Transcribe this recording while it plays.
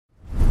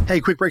Hey,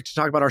 quick break to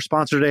talk about our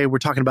sponsor today. We're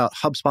talking about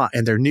HubSpot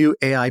and their new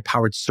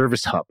AI-powered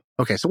Service Hub.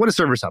 Okay, so what is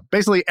Service Hub?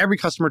 Basically, every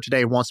customer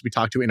today wants to be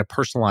talked to in a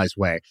personalized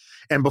way.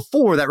 And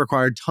before, that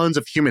required tons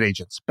of human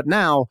agents. But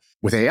now,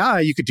 with AI,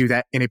 you could do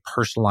that in a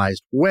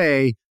personalized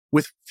way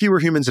with fewer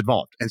humans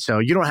involved. And so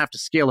you don't have to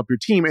scale up your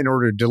team in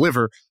order to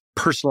deliver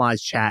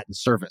personalized chat and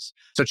service.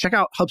 So check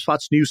out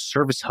HubSpot's new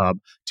Service Hub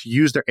to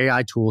use their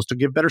AI tools to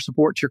give better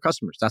support to your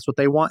customers. That's what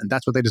they want and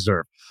that's what they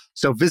deserve.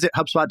 So visit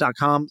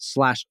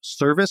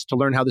HubSpot.com/service to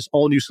learn how this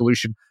all new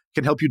solution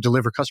can help you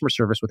deliver customer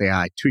service with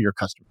AI to your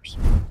customers.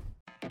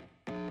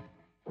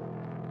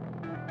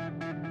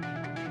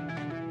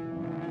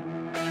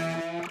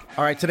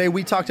 All right, today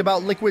we talked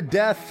about liquid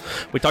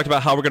death. We talked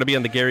about how we're going to be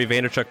on the Gary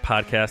Vaynerchuk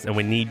podcast, and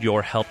we need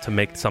your help to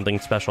make something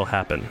special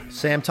happen.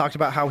 Sam talked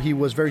about how he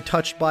was very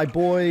touched by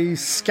Boy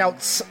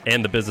Scouts.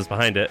 And the business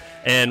behind it.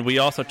 And we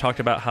also talked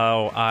about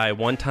how I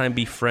one time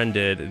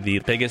befriended the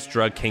biggest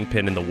drug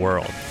kingpin in the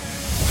world.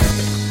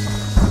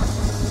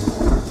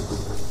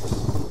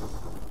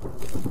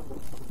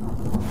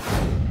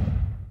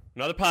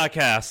 Another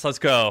podcast. Let's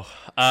go.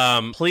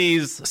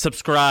 Please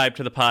subscribe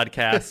to the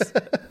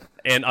podcast.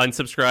 And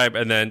unsubscribe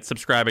and then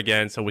subscribe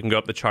again so we can go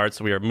up the charts.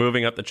 So we are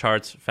moving up the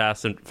charts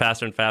faster and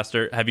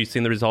faster. Have you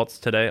seen the results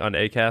today on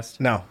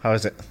Acast? No. How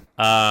is it?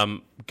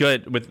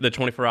 Good. With the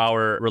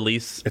 24-hour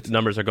release, its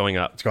numbers are going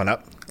up. It's going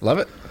up. Love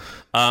it.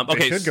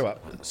 Okay. It should go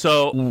up.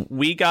 So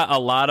we got a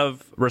lot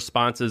of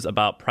responses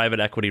about private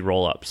equity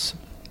roll-ups.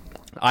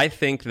 I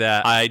think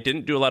that I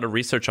didn't do a lot of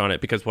research on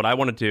it because what I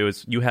want to do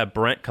is you have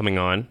Brent coming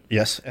on.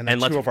 Yes. And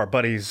two of our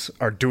buddies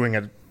are doing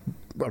a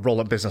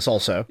roll-up business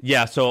also.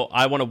 Yeah, so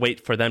I want to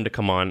wait for them to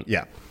come on.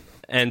 Yeah.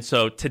 And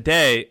so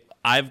today,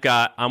 I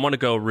want to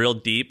go real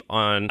deep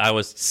on,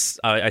 I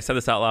said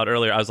this out loud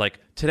earlier, I was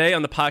like, today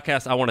on the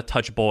podcast, I want to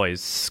touch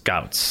Boys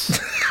Scouts.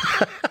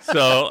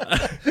 So.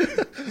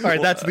 All right,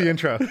 that's the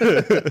intro.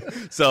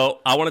 So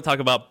I want to talk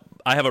about,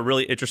 I have a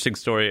really interesting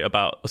story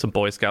about some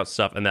Boy Scout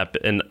stuff,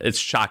 and it's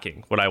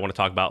shocking what I want to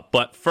talk about.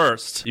 But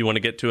first, you want to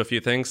get to a few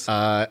things?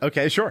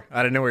 Okay, sure.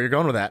 I didn't know where you're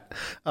going with that.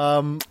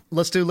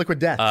 Let's do liquid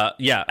death.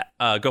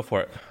 Go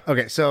for it.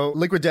 Okay, so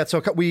liquid death.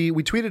 So we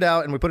tweeted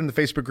out and we put in the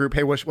Facebook group,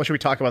 hey, what should we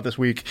talk about this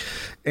week?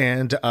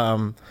 And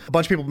a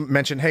bunch of people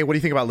mentioned, hey, what do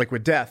you think about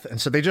liquid death? And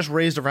so they just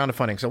raised a round of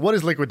funding. So what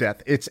is liquid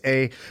death? It's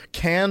a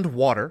canned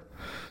water.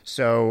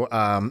 So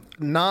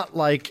not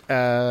like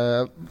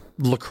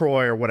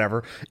LaCroix or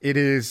whatever. It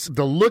is,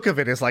 the look of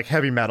it is like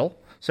heavy metal.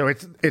 So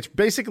it's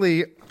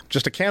basically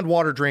just a canned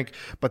water drink,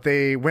 but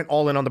they went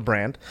all in on the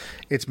brand.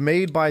 It's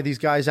made by these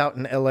guys out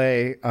in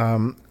LA,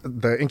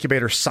 the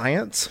incubator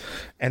Science,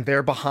 and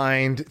they're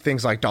behind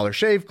things like Dollar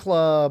Shave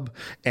Club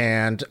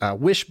and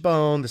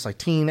Wishbone, this like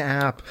teen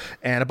app,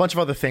 and a bunch of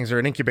other things. They're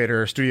an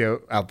incubator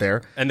studio out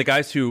there. And the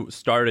guys who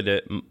started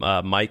it,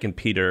 Mike and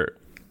Peter,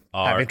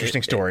 have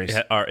interesting stories.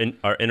 Are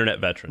internet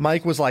veterans.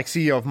 Mike was like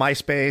CEO of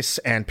MySpace,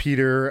 and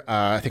Peter,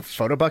 I think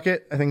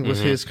Photobucket, was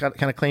his kind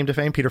of claim to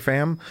fame, Peter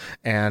Pham.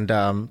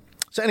 And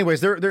so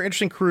anyways, they're an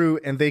interesting crew,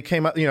 and they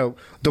came out,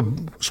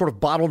 the sort of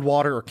bottled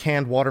water or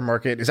canned water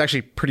market is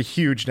actually pretty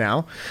huge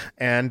now.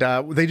 And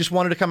they just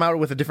wanted to come out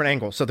with a different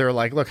angle. So they're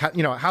like, look,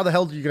 how the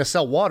hell are you going to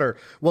sell water?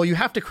 Well, you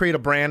have to create a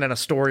brand and a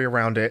story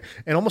around it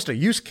and almost a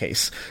use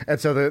case. And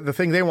so the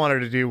thing they wanted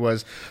to do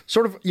was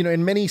sort of,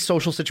 in many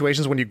social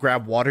situations, when you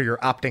grab water, you're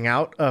opting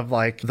out of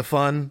like the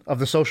fun of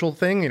the social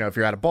thing. If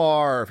you're at a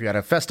bar or if you're at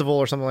a festival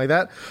or something like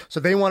that. So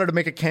they wanted to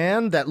make a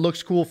can that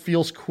looks cool,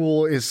 feels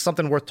cool, is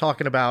something worth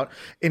talking about.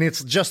 And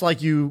it's just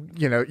like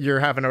you're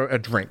having a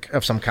drink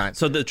of some kind.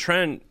 So the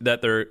trend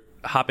that they're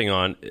hopping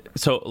on,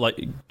 so like,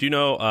 do you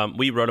know,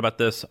 we wrote about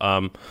this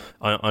on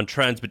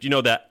trends, but do you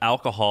know that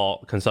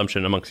alcohol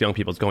consumption amongst young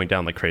people is going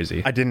down like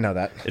crazy? I didn't know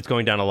that. It's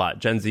going down a lot.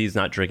 Gen Z is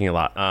not drinking a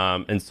lot.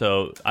 And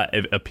so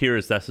it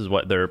appears this is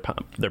what they're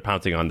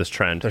pouncing on, this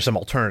trend. There's some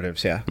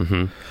alternatives, yeah.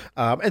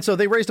 Mm-hmm. And so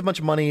they raised a bunch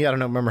of money. I don't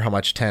remember how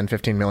much, 10,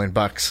 15 million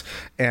bucks.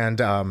 And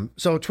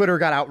so Twitter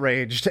got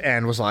outraged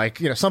and was like,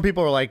 some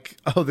people are like,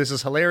 oh, this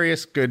is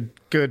hilarious.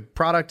 Good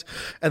product.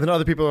 And then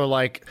other people are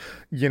like,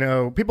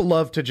 people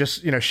love to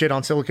just, shit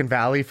on Silicon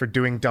Valley for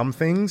doing dumb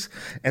things.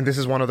 And this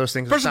is one of those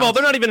things. First of all,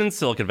 they're not even in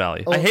Silicon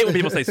Valley. I hate when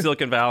people say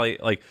Silicon Valley.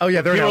 Like, oh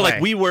yeah, they're people in LA.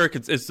 Are like,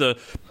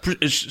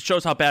 WeWork, it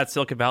shows how bad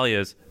Silicon Valley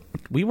is.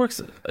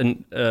 WeWork's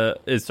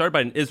is started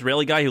by an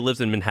Israeli guy who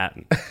lives in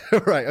Manhattan.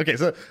 Right. Okay.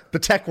 So the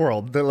tech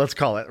world, let's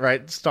call it,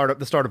 right?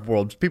 The startup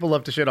world. People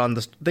love to shit on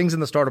the things in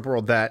the startup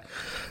world that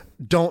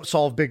don't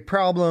solve big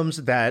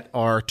problems, that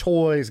are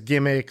toys,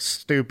 gimmicks,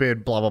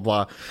 stupid, blah, blah,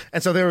 blah.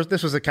 And so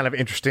this was a kind of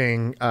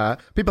interesting,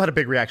 people had a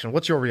big reaction.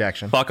 What's your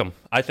reaction? Fuck them.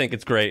 I think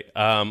it's great.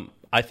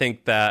 I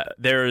think that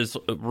there's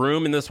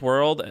room in this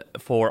world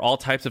for all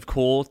types of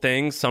cool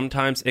things.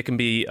 Sometimes it can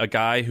be a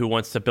guy who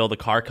wants to build a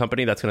car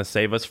company that's going to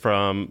save us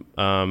from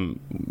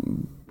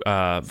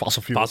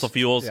fossil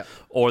fuels, yeah.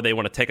 Or they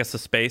want to take us to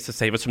space to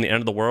save us from the end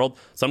of the world.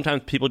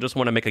 Sometimes people just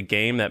want to make a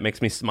game that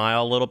makes me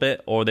smile a little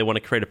bit, or they want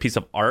to create a piece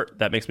of art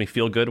that makes me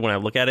feel good when I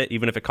look at it,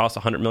 even if it costs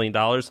 $100 million.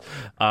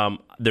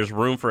 There's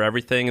room for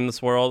everything in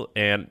this world,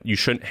 and you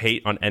shouldn't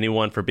hate on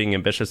anyone for being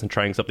ambitious and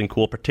trying something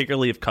cool,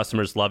 particularly if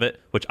customers love it,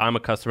 which I'm a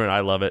customer and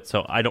I love it,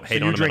 so I don't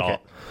hate on them at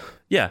all.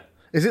 Yeah.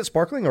 Is it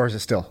sparkling or is it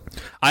still?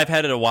 I've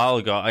had it a while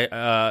ago.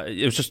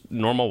 It was just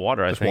normal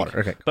water, I think. Water,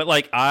 okay. But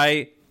like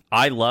I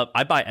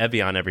buy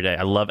Evian every day.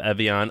 I love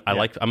Evian.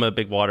 I'm a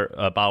big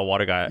bottled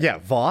water guy. Yeah,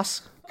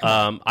 Voss.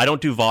 I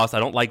don't do Voss. I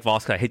don't like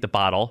Voss because I hate the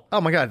bottle.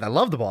 Oh my God, I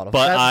love the bottle.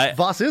 But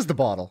Voss is the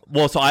bottle.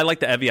 Well, so I like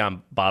the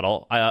Evian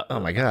bottle. Oh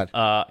my God.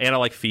 And I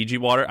like Fiji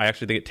water. I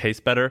actually think it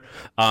tastes better.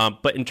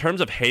 But in terms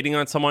of hating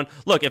on someone,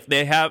 look, if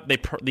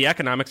the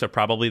economics are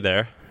probably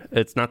there.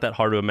 It's not that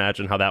hard to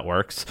imagine how that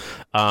works.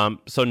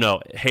 So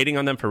no, hating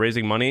on them for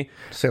raising money.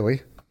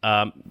 Silly.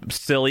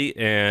 Silly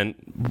and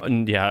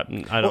yeah,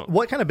 I don't.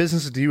 What kind of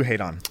businesses do you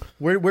hate on?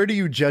 Where do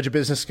you judge a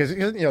business? Because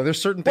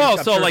there's certain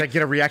things that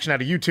get a reaction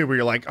out of YouTube where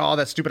you're like, oh,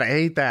 that's stupid. I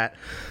hate that.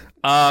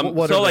 I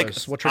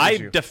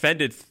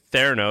defended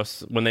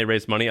Theranos when they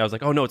raised money. I was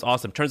like, oh no, it's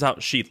awesome. Turns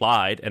out she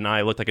lied, and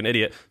I looked like an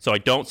idiot. So I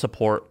don't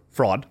support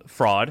fraud.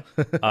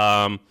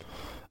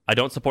 I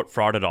don't support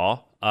fraud at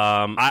all.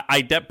 But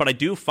I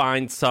do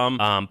find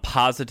some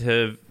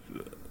positive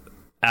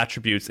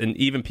attributes, and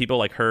even people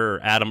like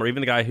her, Adam, or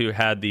even the guy who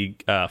had the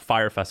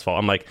Fire Festival.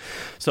 I'm like,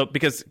 so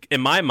because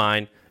in my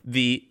mind,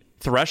 the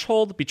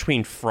threshold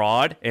between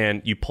fraud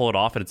and you pull it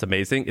off and it's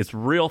amazing is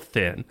real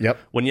thin. Yep.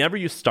 Whenever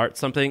you start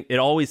something, it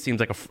always seems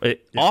like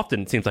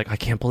often seems like I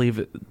can't believe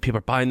it. People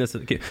are buying this.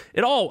 A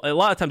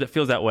lot of times it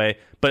feels that way,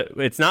 but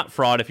it's not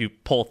fraud if you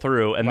pull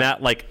through, and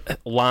that like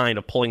line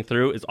of pulling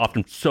through is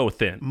often so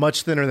thin,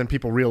 much thinner than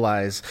people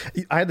realize.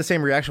 I had the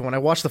same reaction when I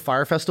watched the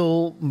Fire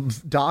Festival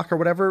doc or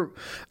whatever.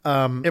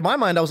 In my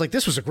mind, I was like,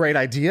 this was a great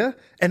idea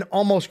and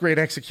almost great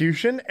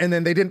execution, and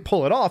then they didn't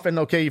pull it off. And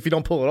okay, if you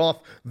don't pull it off,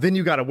 then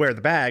you got to wear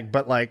the bag.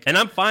 But like, and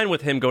I'm fine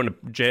with him going to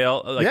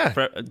jail.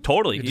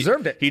 Totally, he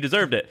deserved it. He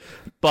deserved it,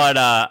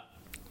 but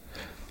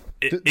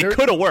it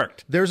could have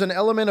worked. There's an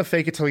element of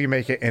fake it till you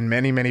make it in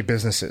many, many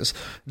businesses.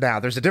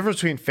 Now, there's a difference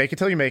between fake it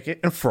till you make it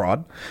and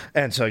fraud,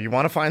 and so you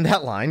want to find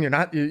that line.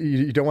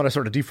 You don't want to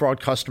sort of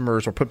defraud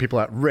customers or put people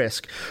at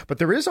risk. But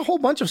there is a whole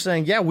bunch of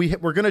saying, yeah,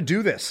 we're going to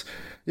do this.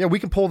 Yeah, we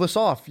can pull this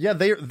off. Yeah,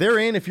 they're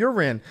in if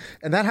you're in.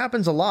 And that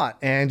happens a lot.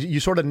 And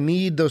you sort of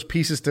need those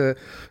pieces to,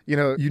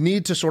 you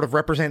need to sort of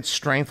represent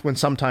strength when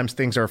sometimes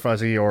things are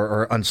fuzzy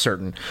or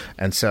uncertain.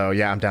 And so,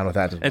 yeah, I'm down with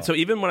that as well. And so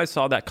even when I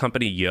saw that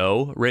company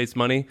Yo raise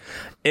money,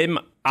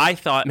 I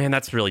thought, man,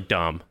 that's really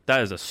dumb. That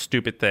is a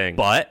stupid thing.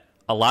 But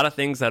a lot of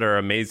things that are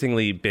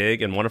amazingly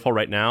big and wonderful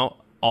right now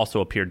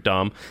also appear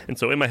dumb. And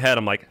so in my head,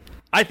 I'm like,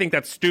 I think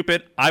that's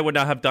stupid. I would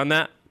not have done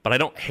that. But I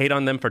don't hate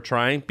on them for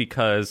trying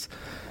because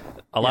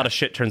a lot of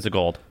shit turns to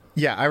gold.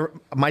 Yeah,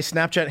 my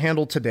Snapchat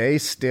handle today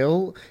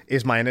still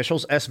is my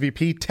initials,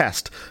 SVP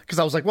test. Because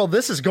I was like, well,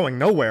 this is going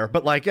nowhere.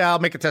 But like, I'll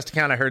make a test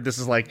account. I heard this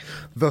is like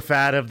the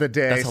fad of the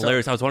day. That's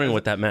hilarious. I was wondering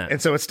what that meant.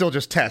 And so it's still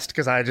just test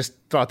because I just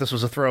thought this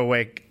was a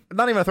throwaway,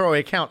 not even a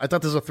throwaway account. I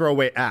thought this was a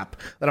throwaway app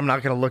that I'm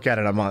not going to look at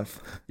in a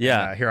month.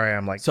 Yeah. Here I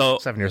am like 7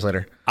 years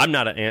later. I'm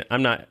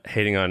not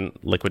hating on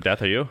Liquid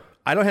Death. Are you?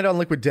 I don't hate on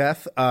Liquid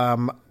Death.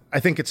 I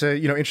think it's a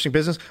interesting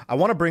business. I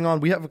want to bring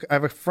on. I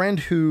have a friend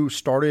who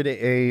started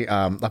a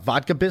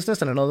vodka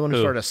business and another one who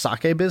started a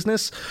sake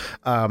business.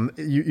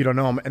 You don't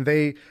know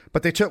them,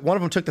 but one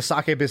of them took the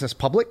sake business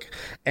public,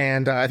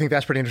 and I think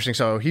that's pretty interesting.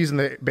 So he's in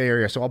the Bay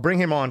Area, so I'll bring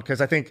him on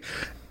because I think,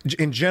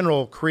 in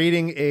general,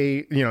 creating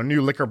a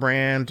new liquor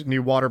brand,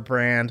 new water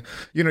brand,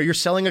 you're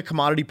selling a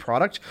commodity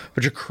product,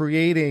 but you're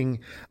creating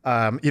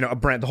a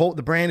brand.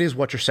 The brand is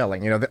what you're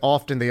selling.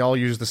 Often they all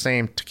use the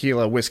same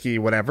tequila, whiskey,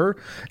 whatever,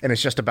 and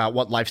it's just about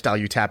what lifestyle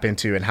you tap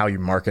into and how you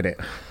market it.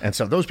 And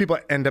so those people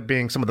end up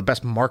being some of the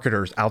best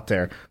marketers out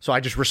there. So I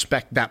just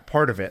respect that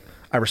part of it.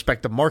 I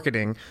respect the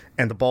marketing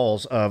and the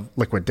balls of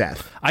Liquid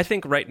Death. I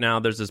think right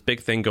now there's this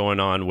big thing going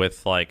on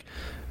with like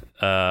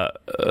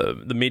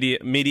the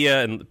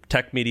media and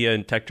tech media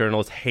and tech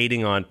journalists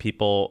hating on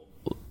people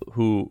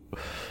who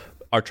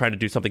are trying to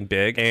do something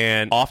big,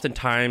 and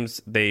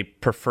oftentimes they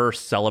prefer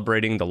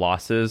celebrating the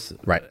losses.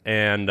 Right.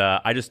 And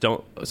I just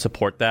don't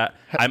support that.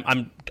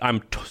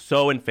 I'm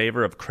so in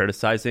favor of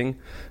criticizing,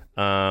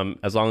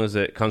 as long as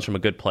it comes from a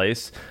good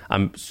place.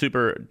 I'm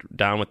super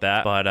down with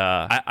that. But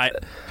I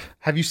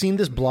have you seen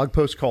this blog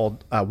post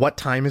called "What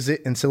Time Is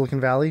It in Silicon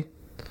Valley"?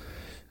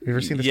 Have you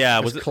ever seen this,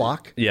 this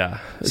clock? Yeah.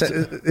 So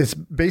it's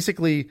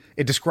basically,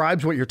 it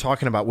describes what you're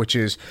talking about, which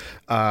is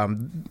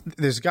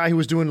this guy who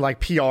was doing like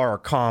PR or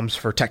comms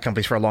for tech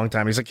companies for a long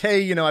time. He's like,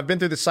 hey, I've been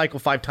through this cycle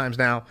 5 times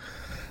now.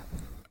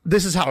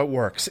 This is how it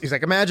works. He's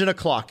like, imagine a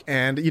clock.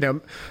 And,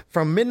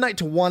 from midnight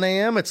to 1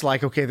 a.m., it's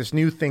like, okay, this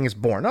new thing is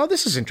born. Oh,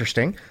 this is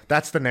interesting.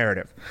 That's the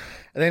narrative.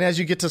 And then as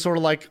you get to sort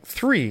of like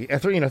 3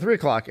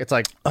 o'clock, it's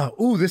like,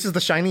 ooh, this is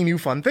the shiny new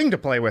fun thing to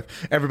play with.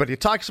 Everybody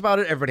talks about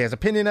it. Everybody has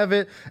opinion of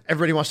it.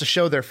 Everybody wants to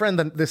show their friend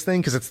this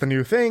thing because it's the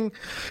new thing.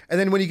 And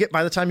then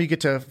by the time you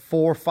get to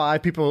 4 or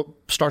 5, people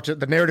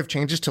the narrative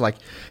changes to like,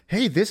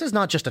 hey, this is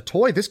not just a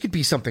toy. This could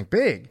be something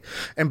big.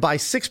 And by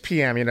 6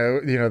 p.m.,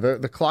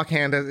 the clock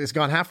hand has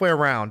gone halfway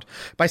around.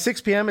 By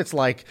 6 p.m., it's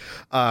like,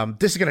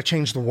 this is going to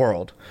change the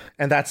world.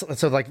 And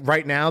so like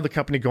right now, the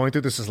company going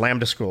through this is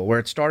Lambda School, where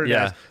it started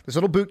as this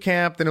little boot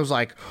camp. Then it was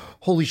like,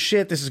 holy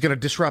shit, this is going to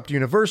disrupt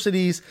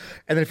universities.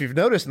 And then if you've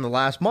noticed in the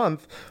last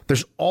month,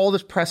 there's all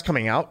this press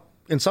coming out,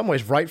 in some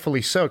ways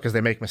rightfully so, because they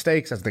make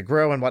mistakes as they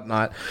grow and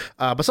whatnot.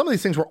 But some of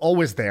these things were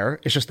always there.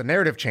 It's just the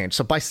narrative changed.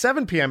 So by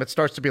 7 p.m., it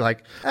starts to be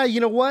like, you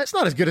know what? It's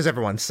not as good as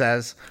everyone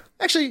says.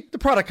 Actually, the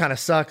product kind of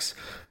sucks.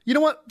 You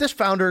know what? This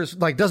founder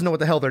doesn't know what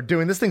the hell they're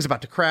doing. This thing's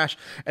about to crash.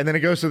 And then it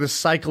goes through this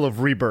cycle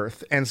of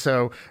rebirth. And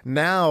so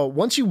now,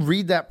 once you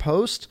read that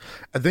post,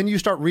 then you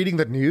start reading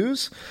the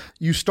news,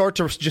 you start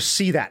to just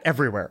see that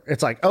everywhere.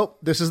 It's like, oh,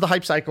 this is the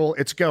hype cycle.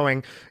 It's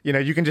going.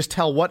 You can just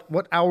tell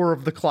what hour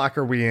of the clock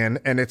are we in.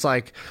 And it's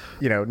like,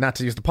 not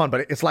to use the pun,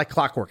 but it's like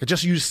clockwork.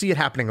 You see it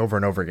happening over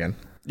and over again.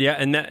 Yeah,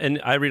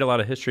 and I read a lot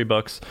of history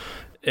books.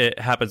 It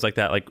happens like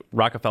that. Like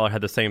Rockefeller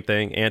had the same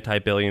thing,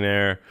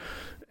 anti-billionaire,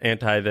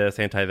 anti this,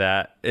 anti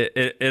that.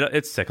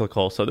 It's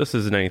cyclical, so this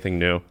isn't anything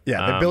new.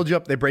 Yeah, they build you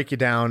up, they break you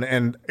down,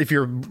 and if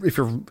you're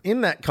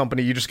in that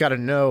company, you just got to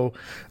know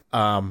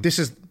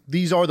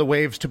these are the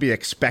waves to be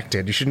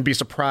expected. You shouldn't be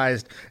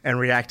surprised and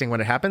reacting when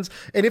it happens.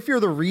 And if you're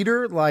the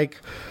reader, like,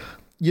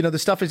 the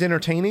stuff is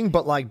entertaining,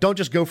 but like, don't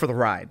just go for the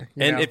ride.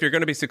 And if you're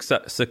going to be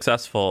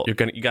successful, you're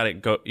going to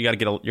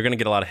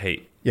get a lot of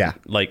hate. Yeah,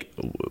 like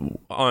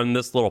on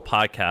this little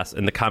podcast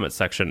in the comment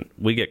section,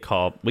 we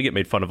get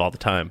made fun of all the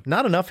time.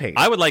 Not enough hate.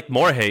 I would like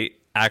more hate,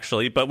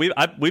 actually, but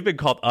we've been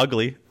called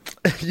ugly.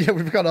 Yeah,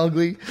 we've been called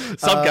ugly.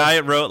 Some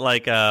guy wrote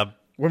like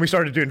when we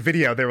started doing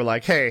video, they were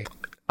like, "Hey,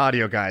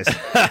 audio guys."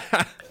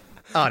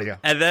 Audio.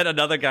 And then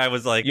another guy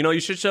was like, you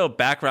should show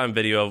background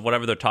video of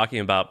whatever they're talking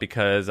about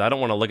because I don't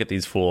want to look at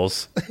these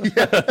fools.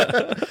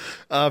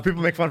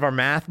 People make fun of our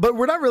math, but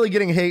we're not really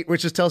getting hate,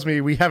 which just tells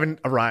me we haven't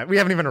arrived. We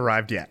haven't even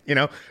arrived yet.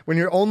 When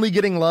you're only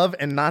getting love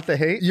and not the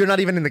hate, you're not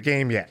even in the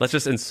game yet. Let's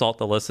just insult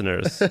the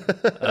listeners.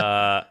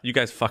 You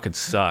guys fucking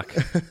suck.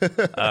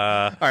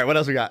 All right, what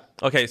else we got?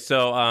 Okay,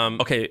 so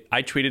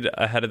I tweeted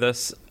ahead of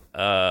this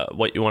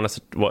what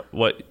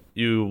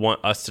you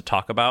want us to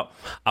talk about.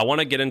 I want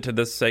to get into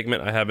this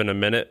segment I have in a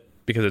minute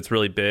because it's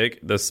really big,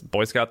 this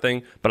Boy Scout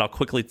thing, but I'll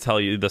quickly tell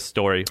you the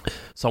story.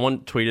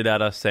 Someone tweeted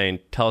at us saying,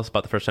 tell us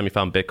about the first time you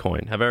found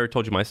Bitcoin. Have I ever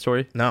told you my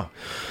story? No.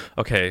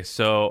 Okay,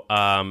 so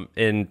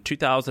in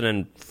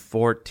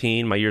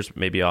 2014, my years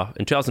may be off.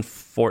 In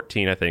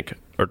 2014, I think,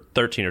 or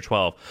 13 or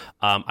 12,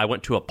 I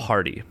went to a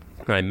party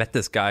and I met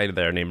this guy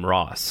there named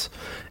Ross.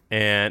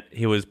 And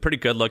he was pretty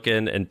good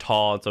looking and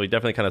tall, and so he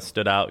definitely kind of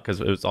stood out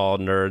because it was all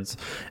nerds.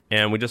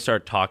 And we just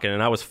started talking,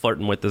 and I was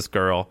flirting with this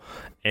girl,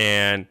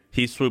 and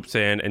he swoops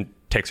in and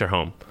takes her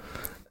home.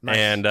 Nice.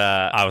 And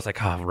I was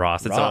like, oh,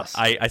 Ross. And so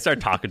I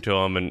started talking to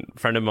him and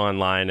friended him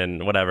online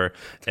and whatever.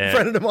 And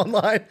friended him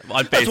online?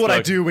 On Facebook. That's what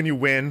I do when you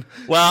win.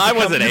 Well, I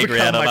wasn't angry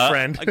at him. My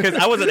friend.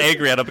 I wasn't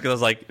angry at him because I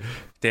was like,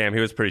 damn, he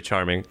was pretty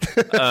charming.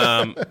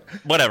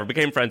 Whatever,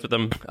 became friends with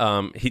him.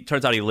 He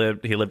turns out he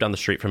lived down the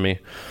street from me.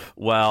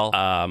 Well,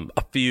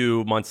 a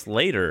few months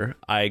later,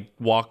 I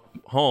walk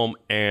home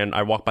and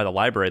I walk by the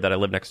library that I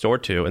live next door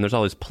to, and there's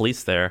all these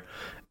police there.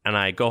 And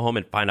I go home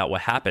and find out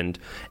what happened.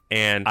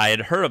 And I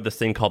had heard of this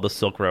thing called the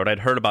Silk Road. I'd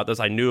heard about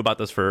this. I knew about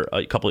this for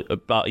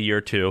about a year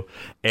or two.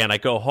 And I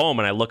go home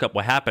and I look up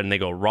what happened. And they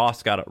go,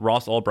 Ross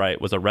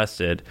Albright was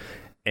arrested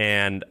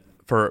and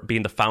for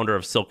being the founder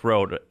of Silk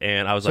Road.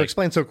 And I was like,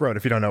 explain Silk Road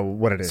if you don't know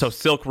what it is. So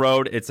Silk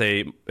Road, it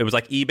was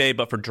like eBay,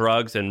 but for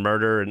drugs and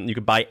murder. And you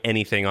could buy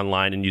anything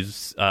online and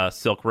use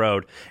Silk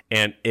Road.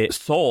 And it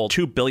sold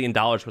 $2 billion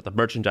worth of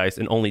merchandise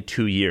in only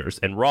 2 years.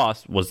 And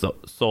Ross was the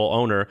sole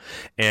owner.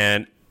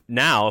 And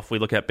now, if we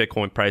look at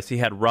Bitcoin price, he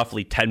had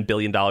roughly $10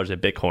 billion in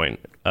Bitcoin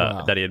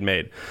that he had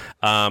made.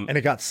 And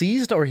it got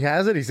seized, or he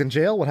has it? He's in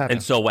jail? What happened?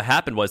 And so what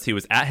happened was he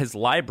was at his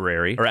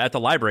library, or at the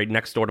library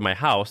next door to my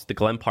house, the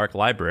Glen Park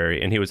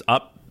Library, and he was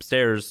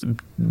upstairs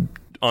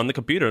on the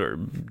computer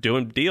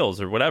doing deals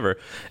or whatever,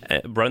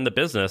 running the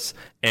business.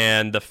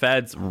 And the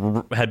feds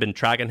had been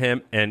tracking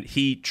him, and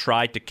he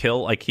tried to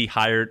kill, like he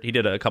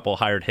did a couple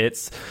hired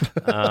hits.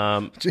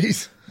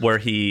 Jeez. Where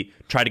he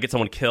tried to get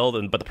someone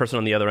killed, but the person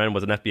on the other end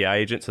was an FBI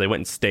agent, so they went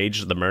and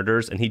staged the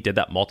murders, and he did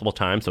that multiple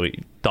times, so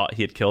he thought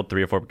he had killed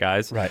 3 or 4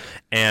 guys. Right.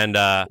 And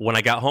when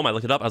I got home, I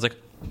looked it up, I was like,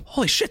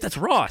 holy shit, that's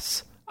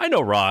Ross. I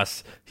know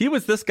Ross. He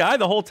was this guy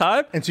the whole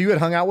time. And so you had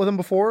hung out with him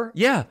before?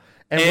 Yeah.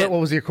 And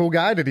what was he, a cool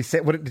guy? Did he say?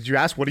 What did you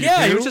ask? What do you do?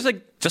 Yeah, he was just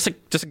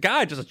a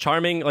guy, just a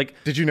charming like.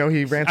 Did you know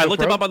he ran? I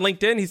looked him up on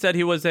LinkedIn. He said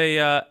he was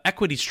a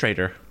equities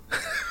trader.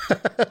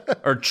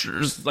 Or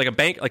like a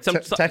bank, like some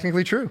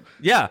technically true.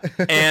 Yeah,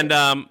 and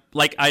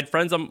like I had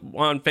friends on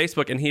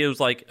Facebook, and he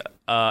was like,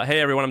 "Hey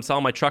everyone, I'm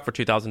selling my truck for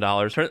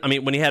 $2,000." I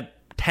mean, when he had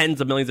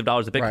tens of millions of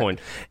dollars of Bitcoin. Right.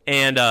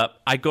 And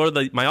I go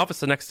to my office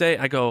the next day.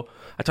 I talk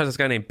to this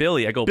guy named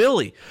Billy. I go,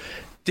 Billy,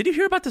 did you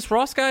hear about this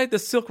Ross guy,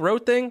 this Silk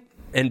Road thing?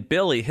 And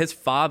Billy, his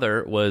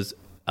father was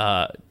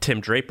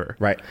Tim Draper.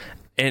 Right.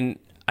 And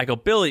I go,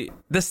 Billy,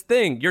 this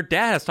thing, your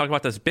dad has talked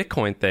about this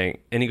Bitcoin thing.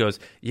 And he goes,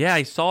 yeah,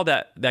 I saw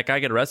that guy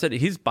get arrested.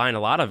 He's buying a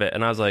lot of it.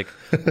 And I was like,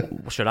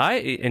 should I?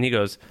 And he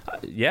goes,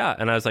 yeah.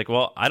 And I was like,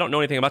 well, I don't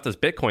know anything about this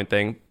Bitcoin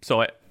thing.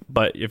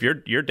 But if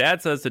your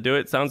dad says to do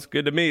it, sounds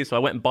good to me. So I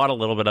went and bought a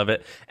little bit of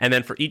it. And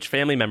then for each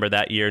family member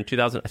that year in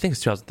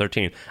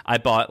 2013, I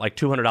bought like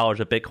 $200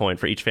 of Bitcoin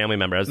for each family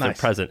member as their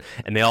present.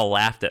 And they all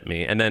laughed at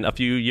me. And then a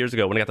few years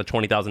ago, when I got the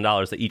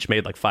 $20,000, they each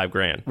made like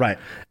 $5,000. Right.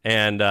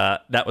 And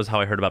that was how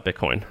I heard about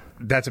Bitcoin.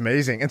 That's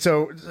amazing. And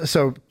so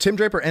Tim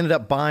Draper ended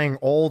up buying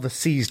all the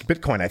seized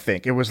Bitcoin, I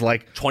think. It was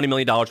like $20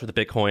 million worth of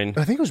Bitcoin.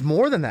 I think it was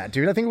more than that,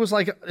 dude. I think it was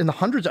like in the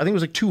hundreds. I think it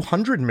was like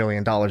 $200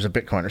 million of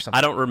Bitcoin or something.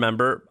 I don't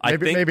remember. I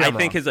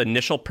think his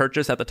initial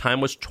purchase at the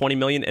time was $20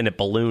 million, and it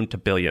ballooned to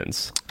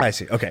billions. I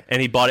see. Okay. And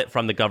he bought it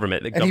from the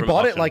government. And he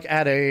bought it like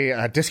at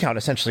a discount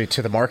essentially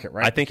to the market,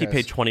 right? I think he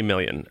paid $20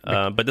 million,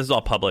 but this is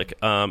all public.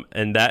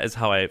 And that is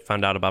how I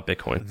found out about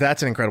Bitcoin.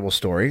 That's an incredible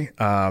story.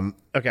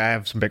 Okay, I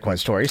have some Bitcoin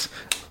stories.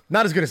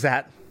 Not as good as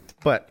that,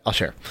 but I'll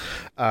share.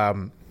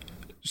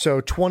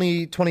 So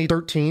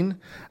 2013,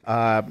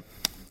 I'm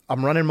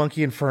running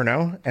Monkey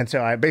Inferno. And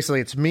so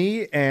it's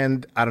me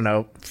and, I don't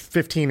know,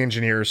 15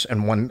 engineers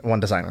and one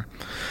designer.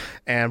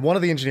 And one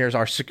of the engineers,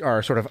 our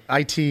sort of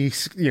IT,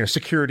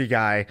 security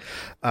guy,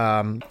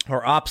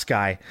 or ops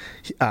guy,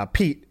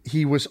 Pete,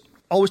 he was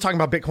always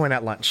talking about Bitcoin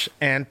at lunch.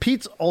 And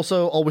Pete's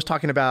also always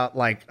talking about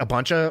like a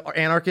bunch of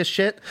anarchist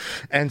shit.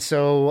 And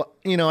so,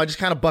 I just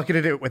kind of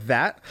bucketed it with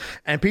that.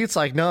 And Pete's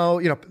like, no,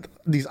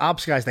 these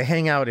ops guys, they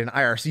hang out in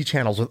IRC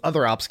channels with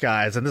other ops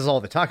guys, and this is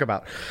all they talk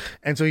about.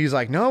 And so he's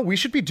like, no, we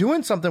should be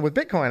doing something with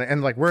Bitcoin.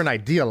 And like, we're an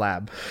idea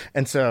lab.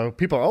 And so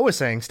people are always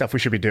saying stuff we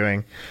should be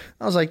doing.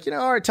 I was like,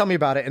 all right, tell me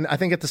about it. And I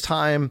think at this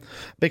time,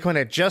 Bitcoin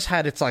had just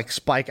had its like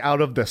spike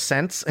out of the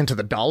cents into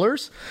the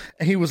dollars.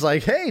 And he was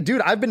like, hey,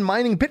 dude, I've been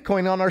mining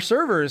Bitcoin on our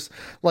servers.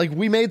 Like,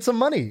 we made some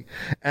money.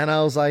 And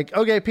I was like,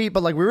 okay, Pete,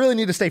 but like, we really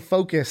need to stay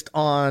focused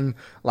on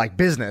like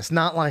business,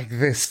 not like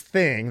this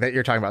thing that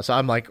you're talking about. So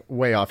I'm like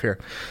way off here.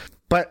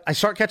 But I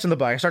start catching the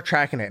bug. I start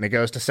tracking it, and it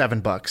goes to $7.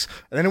 And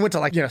then it went to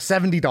like,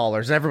 $70.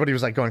 And everybody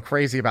was like going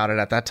crazy about it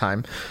at that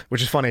time,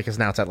 which is funny because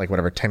now it's at like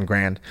whatever, 10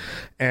 grand.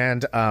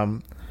 And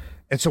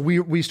so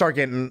we start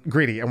getting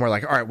greedy, and we're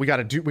like, all right, we got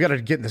to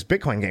get in this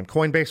Bitcoin game.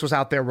 Coinbase was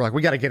out there. We're like,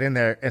 we got to get in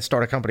there and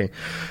start a company.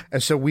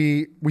 And so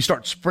we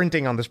start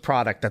sprinting on this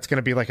product that's going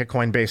to be like a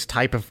Coinbase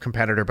type of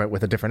competitor, but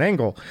with a different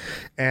angle.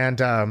 And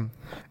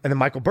then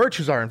Michael Birch,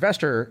 who's our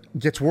investor,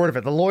 gets word of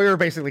it. The lawyer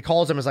basically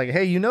calls him and is like,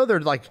 hey, they're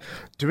like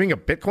doing a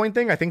Bitcoin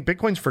thing. I think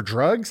Bitcoin's for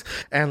drugs.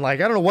 And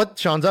like, I don't know what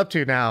Sean's up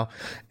to now.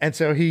 And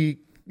so he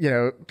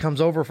comes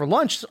over for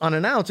lunch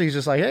unannounced. He's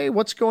just like, hey,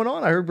 what's going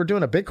on? I heard we're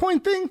doing a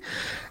Bitcoin thing.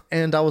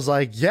 And I was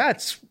like, yeah,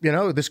 it's,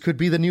 this could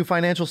be the new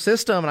financial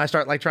system. And I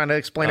start like trying to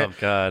explain it.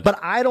 God. But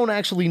I don't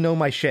actually know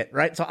my shit,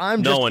 right? So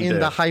I'm just in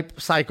the hype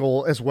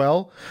cycle as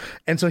well.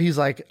 And so he's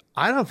like,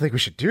 I don't think we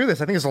should do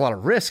this. I think there's a lot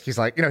of risk. He's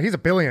like, he's a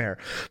billionaire.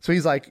 So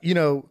he's like,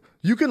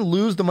 you can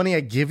lose the money I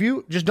give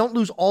you, just don't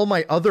lose all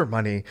my other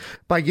money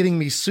by getting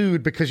me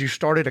sued because you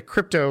started a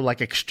crypto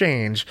like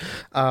exchange.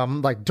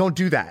 Like, don't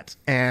do that.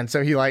 And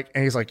so he's like,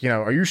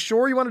 are you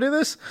sure you want to do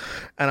this?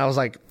 And I was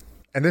like,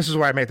 and this is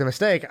where I made the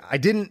mistake. I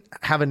didn't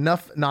have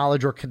enough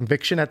knowledge or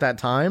conviction at that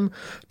time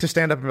to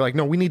stand up and be like,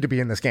 no, we need to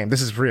be in this game.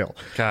 This is real.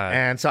 God.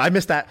 And so I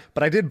missed that,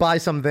 but I did buy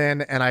some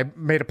then, and I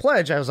made a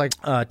pledge. I was like,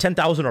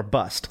 10,000 or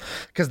bust,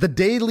 because the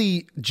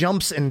daily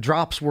jumps and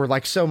drops were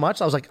like so much.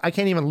 I was like, I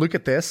can't even look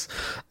at this.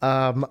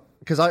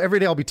 Because every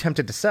day I'll be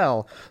tempted to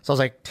sell. So I was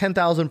like,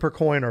 10,000 per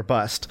coin or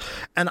bust.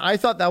 And I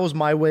thought that was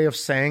my way of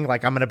saying,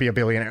 like, I'm going to be a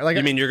billionaire. Like,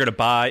 you mean you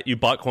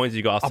bought coins,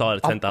 you go, I'll sell it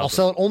at 10,000. I'll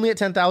sell it only at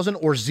 10,000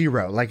 or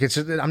zero. Like,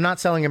 I'm not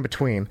selling in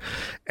between.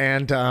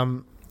 And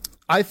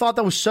I thought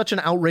that was such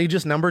an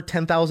outrageous number,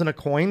 10,000 a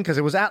coin, because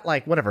it was at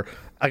like, whatever.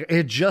 It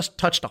had just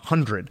touched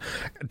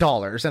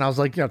 $100. And I was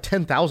like,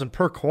 10,000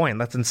 per coin.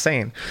 That's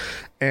insane.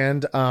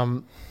 And,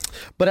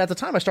 but at the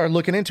time I started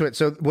looking into it.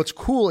 So what's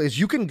cool is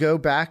you can go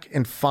back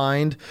and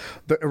find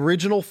the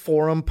original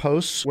forum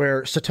posts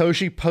where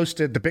Satoshi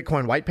posted the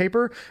Bitcoin white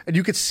paper, and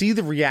you could see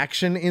the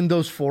reaction in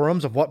those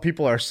forums of what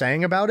people are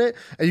saying about it.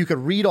 And you could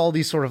read all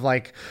these sort of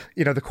like,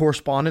 the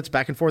correspondence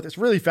back and forth. It's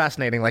really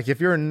fascinating. Like,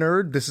 if you're a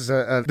nerd, this is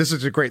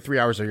a great 3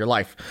 hours of your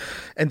life.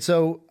 And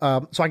so,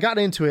 so I got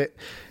into it,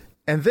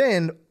 and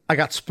then I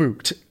got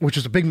spooked, which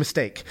was a big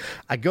mistake.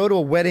 I go to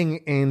a wedding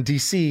in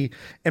DC,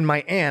 and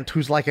my aunt,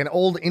 who's like an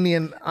old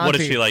Indian auntie. What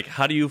is she like?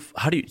 How do you,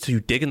 so you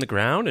dig in the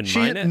ground and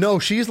mine it? No,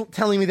 she's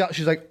telling me that.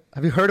 She's like,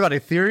 have you heard about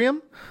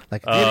Ethereum?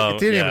 Like,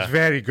 Ethereum is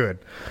very good.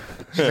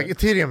 She's like,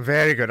 Ethereum,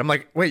 very good. I'm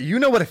like, wait, you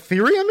know what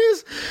Ethereum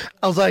is?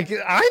 I was like,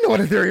 I know what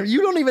Ethereum.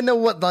 You don't even know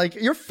what, like,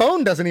 your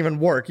phone doesn't even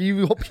work.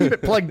 You keep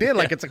it plugged in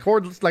like it's a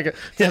cord, like it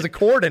has a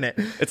cord in it.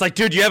 It's like,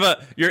 dude,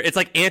 it's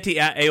like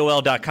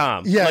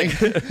anti@aol.com. Yeah,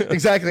 like,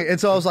 exactly. And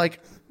so I was like,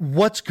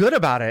 what's good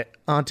about it,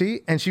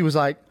 Auntie? And she was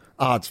like,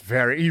 oh, it's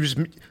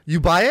you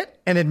buy it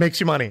and it makes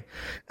you money.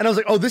 And I was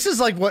like, oh, this is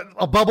like what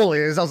a bubble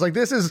is. I was like,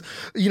 this is,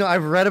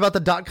 I've read about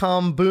the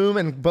 .com boom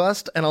and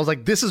bust. And I was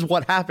like, this is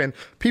what happened.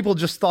 People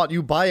just thought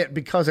you buy it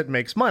because it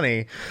makes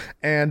money.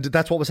 And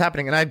that's what was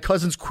happening. And I had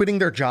cousins quitting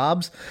their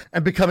jobs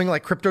and becoming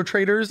like crypto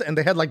traders. And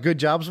they had like good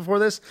jobs before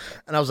this.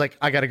 And I was like,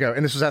 I got to go.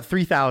 And this was at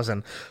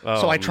 3,000.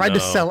 So I tried to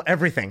sell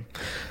everything.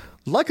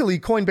 Luckily,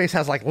 Coinbase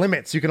has like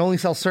limits. You can only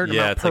sell a certain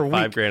amount per week.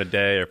 Yeah, it's like $5,000 a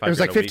day or $5,000 It was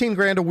like 15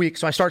 grand a week.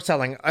 So I start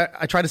selling.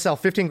 I try to sell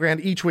 15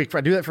 grand each week.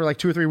 I do that for like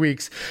 2 or 3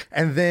 weeks.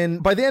 And then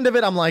by the end of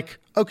it, I'm like,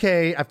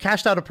 okay, I've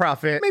cashed out a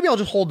profit. Maybe I'll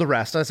just hold the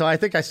rest. So I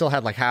think I still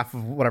had like half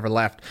of whatever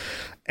left.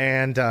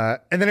 And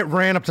then it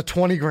ran up to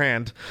 20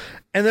 grand.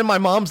 And then my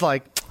mom's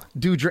like,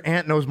 dude, your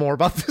aunt knows more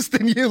about this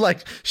than you.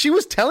 Like, she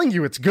was telling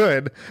you it's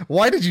good.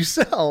 Why did you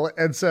sell?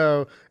 And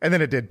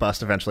then it did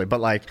bust eventually.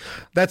 But like,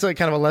 that's like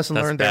kind of a lesson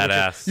learned.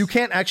 Badass. You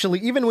can't actually,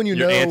 even when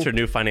your aunt's your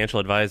new financial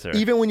advisor.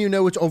 Even when you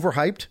know it's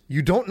overhyped,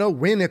 you don't know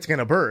when it's going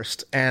to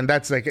burst. And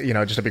that's like,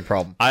 just a big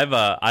problem.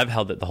 I've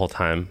held it the whole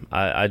time.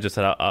 I just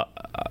said,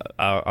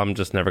 I'm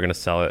just never going to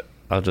sell it.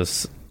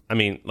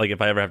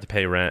 If I ever have to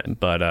pay rent,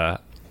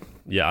 but,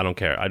 yeah, I don't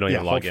care. I don't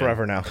even log in.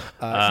 Forever now.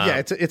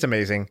 It's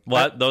amazing.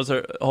 Well,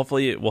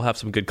 hopefully we'll have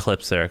some good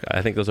clips there.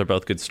 I think those are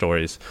both good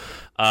stories.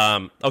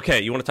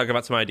 Okay, you want to talk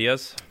about some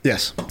ideas?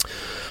 Yes.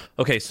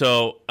 Okay,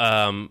 so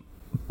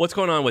what's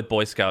going on with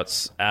Boy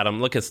Scouts, Adam?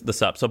 Look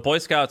this up. So Boy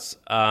Scouts,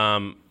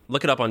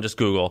 look it up on just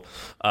Google.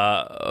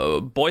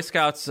 Boy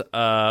Scouts,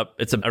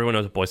 everyone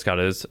knows what Boy Scout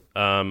is.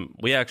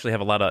 We actually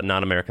have a lot of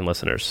non-American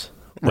listeners.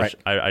 Right.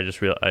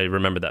 I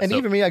remember that. And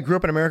even me, I grew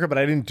up in America, but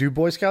I didn't do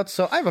Boy Scouts,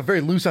 so I have a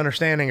very loose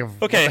understanding of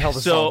what the hell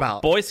this is all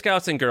about. Boy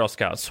Scouts and Girl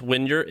Scouts,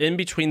 when you're in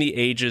between the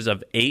ages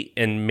of 8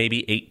 and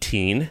maybe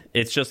 18,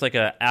 it's just like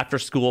a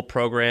after-school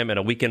program and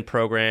a weekend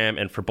program.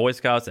 And for Boy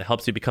Scouts, it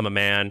helps you become a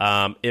man.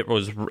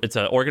 It's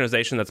an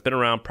organization that's been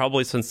around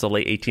probably since the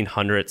late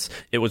 1800s.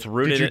 It was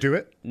rooted. Did you do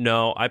it?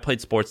 No, I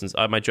played sports.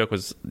 And my joke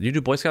was, you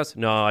do Boy Scouts?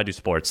 No, I do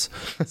sports.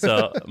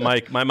 So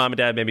my mom and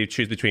dad made me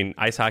choose between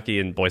ice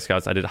hockey and Boy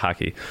Scouts. I did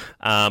hockey.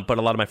 But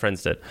a lot of my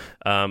friends did.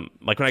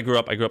 Like when I grew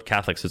up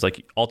Catholic. So it's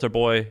like altar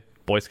boy,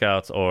 Boy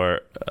Scouts,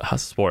 or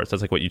sports.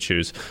 That's like what you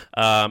choose.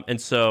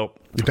 And so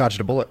you dodged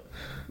a bullet.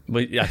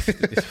 But yeah,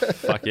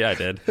 fuck yeah, I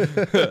did.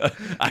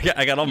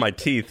 I got all my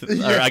teeth.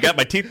 I got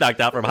my teeth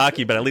knocked out from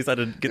hockey, but at least I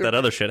didn't get that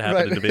other shit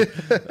happening to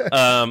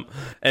me.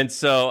 And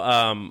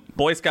so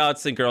Boy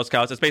Scouts and Girl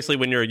Scouts, it's basically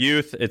when you're a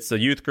youth, it's a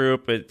youth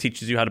group. It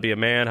teaches you how to be a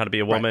man, how to be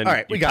a woman. All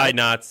right, you tie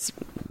knots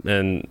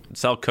and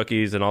sell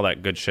cookies and all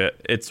that good shit.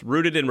 It's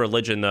rooted in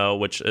religion, though,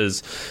 which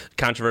is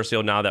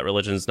controversial now that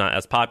religion is not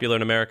as popular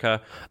in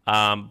America.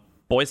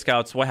 Boy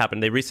Scouts, what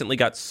happened? They recently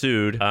got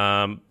sued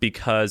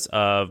because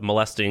of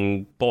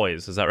molesting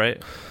boys. Is that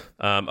right?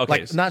 Okay.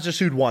 Like, not just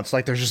sued once.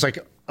 Like, there's just like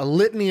a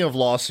litany of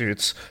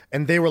lawsuits,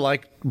 and they were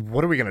like,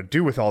 what are we going to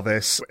do with all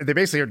this? They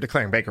basically are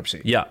declaring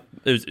bankruptcy. Yeah,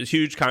 it was a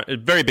huge,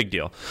 very big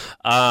deal.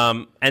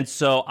 And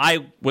so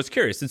I was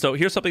curious. And so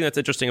here's something that's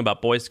interesting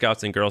about Boy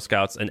Scouts and Girl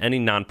Scouts and any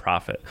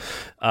nonprofit.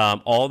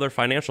 All their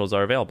financials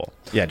are available.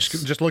 Yeah,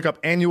 just look up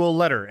annual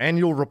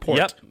report,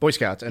 yep. Boy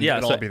Scouts, and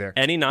it'll all be there.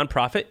 Any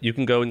nonprofit, you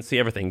can go and see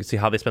everything. You can see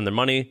how they spend their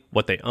money,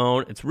 what they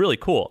own. It's really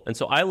cool. And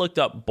so I looked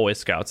up Boy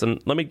Scouts,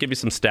 and let me give you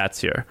some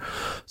stats here.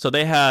 So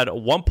they had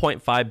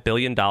 $1.5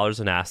 billion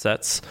in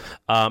assets.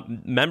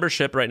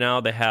 Membership right now,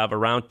 they have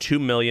around 2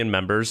 million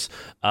members.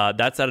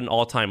 That's at an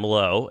all-time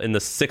low. In the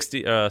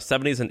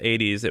 70s and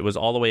 80s, it was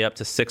all the way up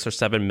to 6 or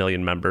 7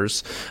 million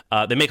members.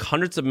 They make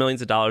hundreds of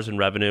millions of dollars in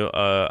revenue.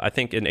 I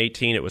think in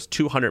 18, it was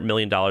 $200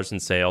 million in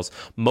sales.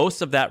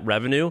 Most of that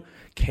revenue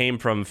came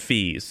from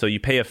fees. So you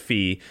pay a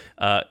fee.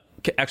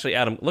 Actually,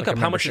 Adam, look up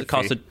how much does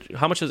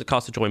it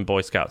cost to join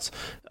Boy Scouts.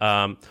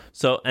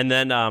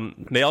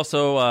 They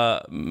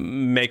also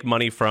make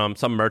money from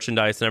some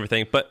merchandise and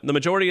everything, but the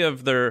majority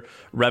of their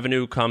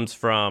revenue comes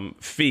from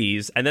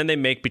fees, and then they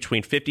make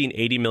between $50 and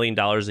 $80 million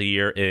a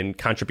year in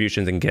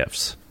contributions and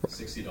gifts.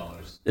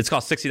 $60. It's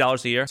cost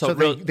 $60 a year. So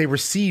they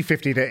receive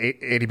 50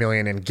 to 80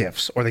 million in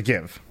gifts, or they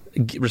give.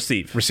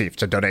 Receive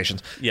to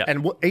donations. Yeah.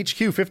 And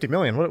HQ 50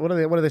 million. What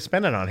are they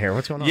spending on here?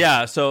 What's going on?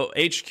 Yeah. So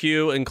HQ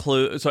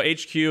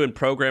and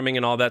programming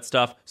and all that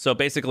stuff. So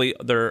basically,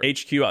 their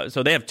HQ.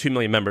 So they have 2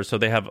 million members. So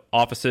they have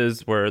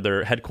offices where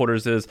their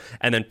headquarters is,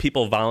 and then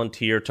people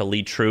volunteer to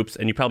lead troops,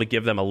 and you probably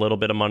give them a little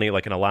bit of money,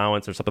 like an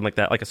allowance or something like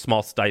that, like a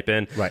small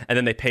stipend. Right. And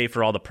then they pay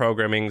for all the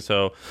programming.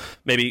 So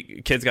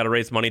maybe kids got to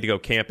raise money to go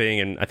camping,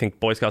 and I think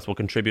Boy Scouts will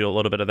contribute a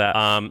little bit of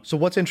that. So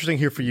what's interesting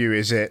here for you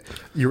is that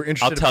you're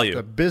interested in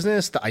the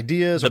business, the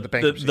ideas, or the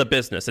bankruptcy? The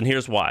business, and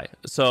here's why.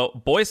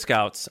 So Boy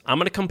Scouts, I'm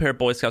going to compare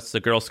Boy Scouts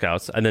to Girl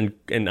Scouts, and I'm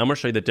going to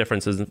show you the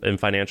differences in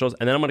financials,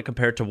 and then I'm going to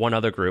compare it to one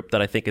other group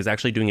that I think is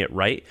actually doing it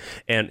right.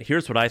 And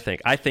here's what I think.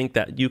 I think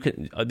that you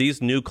can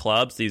these new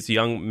clubs, these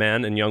young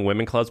men and young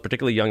women clubs,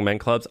 particularly young men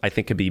clubs, I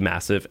think could be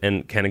massive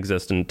and can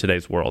exist in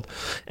today's world.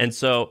 And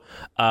so,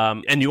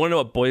 and you want to know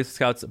what Boy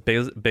Scouts'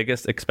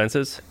 biggest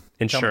expenses?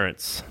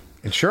 Insurance.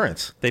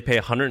 Insurance. They pay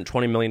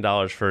 $120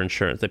 million for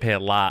insurance. They pay a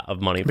lot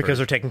of money because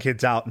they're taking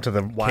kids out into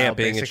the wild,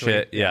 camping basically.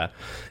 and shit. Yeah.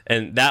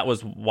 And that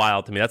was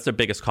wild to me. That's their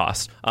biggest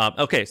cost.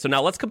 Okay, so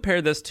now let's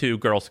compare this to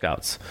Girl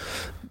Scouts.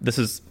 This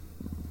is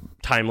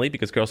timely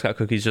because Girl Scout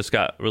cookies just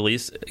got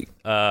released.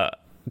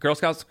 Girl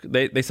Scouts,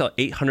 they sell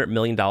 $800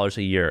 million a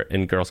year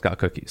in Girl Scout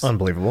cookies.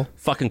 Unbelievable.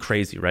 Fucking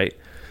crazy, right?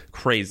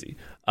 Crazy.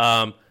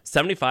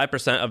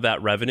 75% of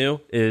that revenue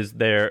is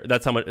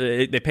that's how much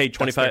they paid.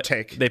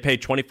 25. They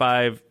paid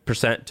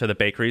 25% to the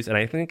bakeries, and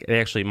I think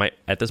they actually might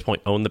at this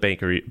point own the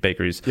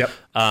bakeries. Yep.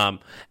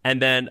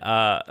 And then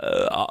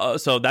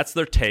so that's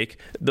their take.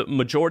 The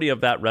majority of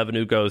that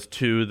revenue goes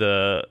to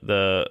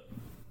the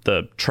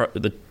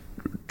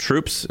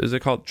troops. Is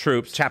it called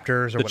troops?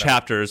 Chapters or the whatever.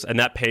 Chapters, and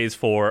that pays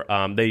for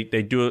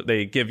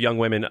they give young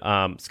women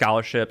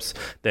scholarships.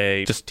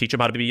 They just teach them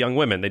how to be young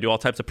women. They do all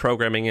types of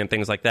programming and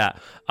things like that.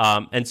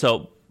 And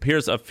so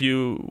here's a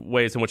few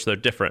ways in which they're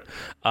different.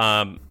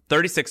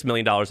 $36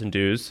 million in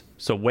dues,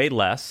 so way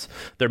less.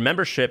 Their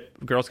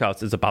membership, Girl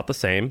Scouts, is about the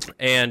same,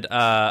 and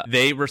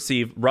they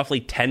receive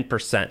roughly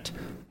 10%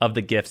 of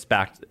the gifts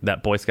back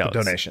that Boy Scouts.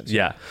 The donations.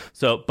 Yeah.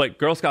 So, but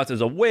Girl Scouts is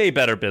a way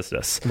better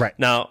business. Right.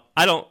 Now,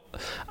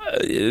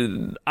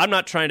 I'm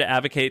not trying to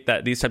advocate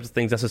that these types of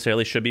things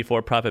necessarily should be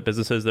for-profit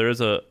businesses. There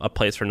is a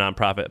place for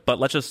nonprofit, but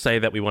let's just say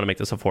that we want to make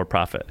this a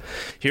for-profit.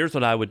 Here's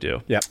what I would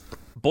do. Yeah.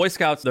 Boy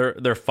Scouts,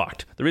 they're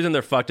fucked. The reason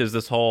they're fucked is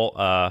this whole...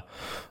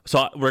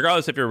 so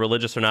regardless if you're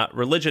religious or not,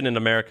 religion in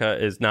America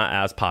is not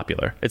as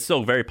popular. It's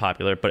still very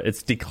popular, but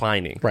it's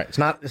declining. Right. It's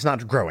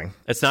not growing.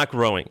 It's not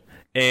growing.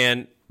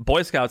 And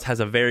Boy Scouts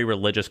has a very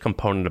religious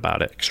component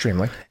about it.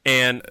 Extremely.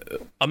 And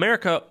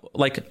America,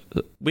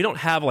 we don't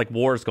have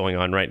wars going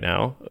on right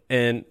now.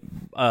 And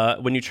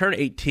when you turn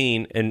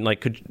 18 and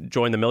could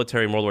join the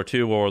military in World War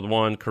II, World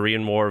War I,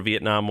 Korean War,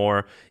 Vietnam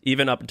War,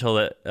 even up until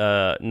the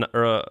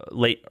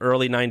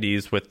early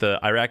 90s with the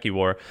Iraqi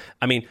War,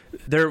 I mean,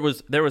 there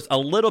was a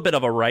little bit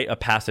of a rite of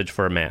passage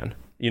for a man.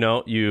 You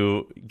know,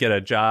 you get a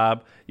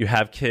job, you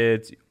have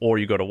kids, or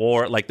you go to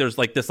war. There's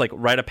this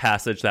rite of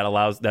passage that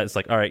allows that. It's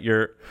all right,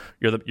 you're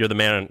the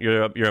man,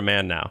 you're a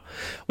man now.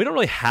 We don't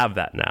really have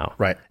that now,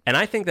 right? And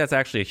I think that's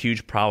actually a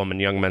huge problem in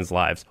young men's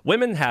lives.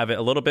 Women have it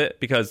a little bit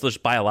because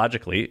just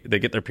biologically they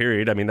get their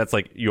period. I mean, that's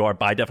you are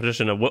by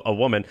definition a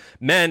woman.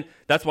 Men,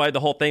 that's why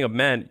the whole thing of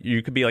men,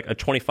 you could be a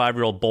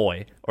 25-year-old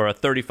boy or a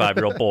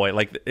 35-year-old boy.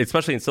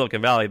 Especially in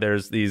Silicon Valley,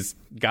 there's these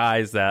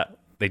guys that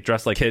they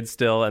dress like kids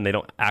still, and they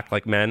don't act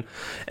like men.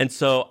 And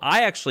so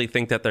I actually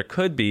think that there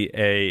could be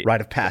a rite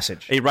of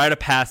passage. A rite of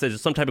passage,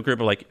 some type of group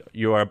of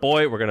you are a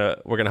boy, we're gonna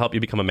help you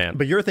become a man.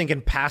 But you're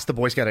thinking past the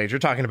Boy Scout age. You're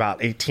talking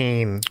about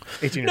 18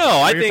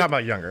 No, you're talking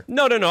about younger.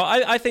 No.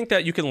 I think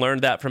that you can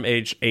learn that from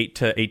age 8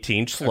 to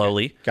 18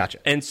 slowly. Okay, gotcha.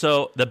 And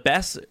so the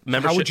best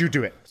membership... How would you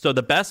do it? So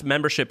the best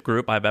membership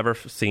group I've ever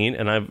seen,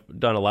 and I've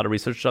done a lot of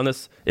research on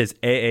this, is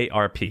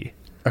AARP.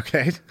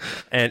 Okay.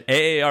 And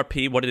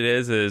AARP, what it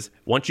is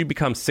once you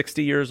become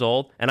 60 years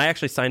old, and I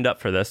actually signed up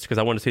for this because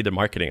I wanted to see the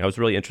marketing. I was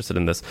really interested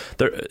in this.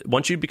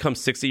 Once you become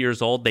 60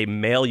 years old, they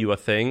mail you an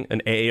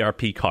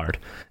AARP card.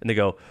 And they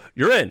go,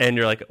 you're in. And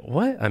you're like,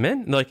 what? I'm in?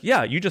 And they're like,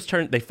 yeah, you just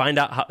turned. They find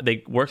out how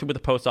they worked with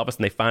the post office,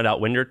 and they find out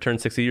when you're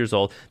turned 60 years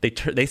old.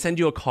 They send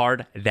you a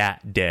card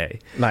that day.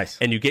 Nice.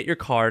 And you get your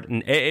card,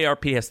 and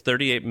AARP has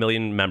 38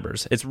 million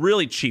members. It's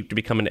really cheap to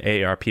become an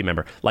AARP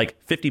member,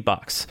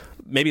 $50.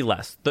 Maybe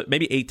less,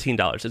 maybe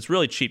 $18. It's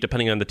really cheap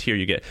depending on the tier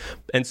you get.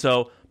 And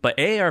so, but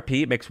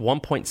AARP makes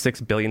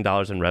 $1.6 billion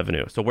in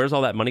revenue. So where's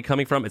all that money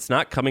coming from? It's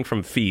not coming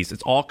from fees.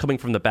 It's all coming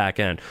from the back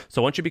end.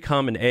 So once you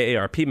become an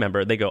AARP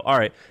member, they go, all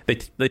right,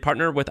 they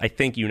partner with, I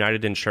think,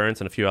 United Insurance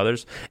and a few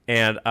others.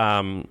 And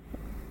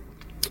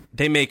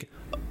they make...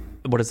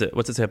 What's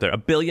it say up there?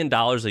 $1 billion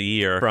a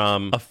year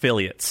from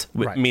affiliates,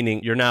 right.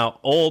 Meaning you're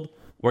now old.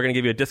 We're going to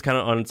give you a discount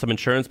on some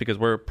insurance because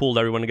we're pooled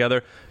everyone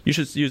together. You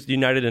should use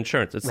United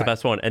Insurance. It's the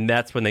best one. And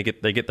that's when they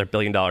get their $1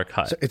 billion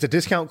cut. So it's a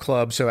discount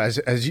club. So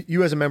as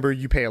you as a member,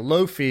 you pay a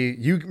low fee.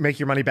 You make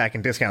your money back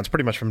in discounts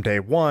pretty much from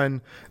day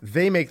one.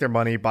 They make their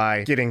money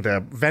by getting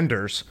the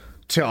vendors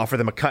to offer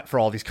them a cut for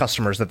all these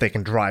customers that they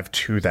can drive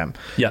to them.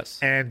 Yes.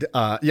 And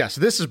yes,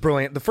 this is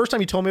brilliant. The first time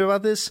you told me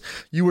about this,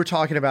 you were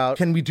talking about,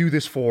 can we do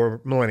this for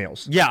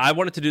millennials? Yeah, I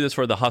wanted to do this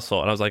for the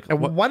hustle. And I was like,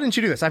 why didn't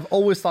you do this? I've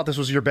always thought this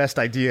was your best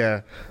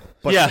idea.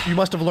 But yeah. You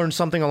must have learned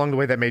something along the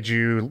way that made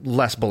you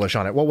less bullish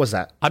on it. What was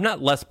that? I'm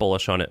not less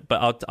bullish on it,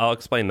 but I'll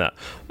explain that.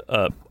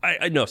 I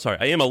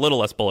am a little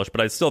less bullish, but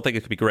I still think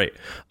it could be great.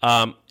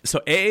 So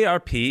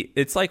AARP,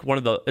 it's one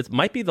of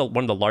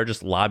the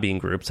largest lobbying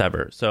groups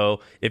ever.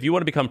 So if you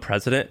want to become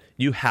president,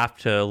 you have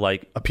to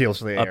appeal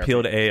to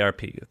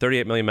AARP.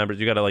 38 million members.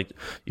 You got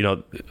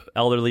to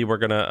elderly. We're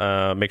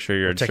gonna make sure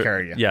you're take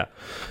care of you. Yeah,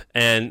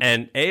 and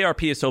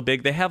AARP is so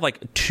big. They have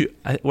two.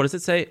 What does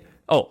it say?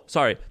 Oh,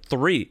 sorry,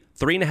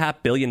 $3.5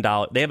 billion.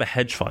 They have a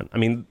hedge fund. I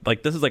mean,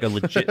 this is a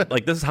legit,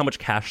 this is how much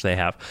cash they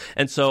have.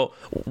 And so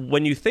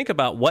when you think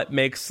about what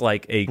makes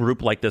a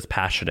group like this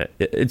passionate,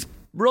 it's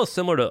real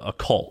similar to a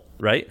cult.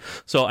 right?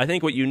 So I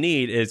think what you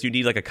need is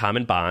like a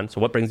common bond. So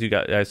what brings you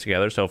guys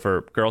together? So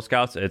for Girl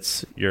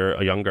Scouts, you're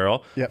a young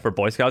girl. Yep. For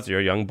Boy Scouts, you're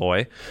a young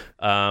boy.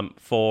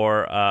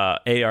 For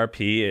ARP,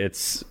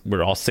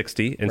 we're all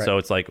 60, and so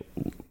it's like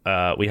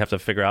we have to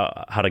figure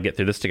out how to get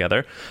through this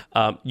together.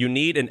 You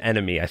need an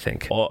enemy, I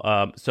think.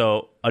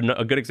 So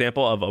a good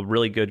example of a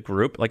really good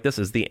group like this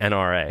is the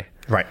NRA.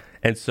 Right.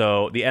 And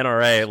so the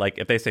NRA, like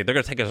if they say they're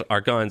going to take our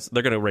guns,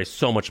 they're going to raise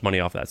so much money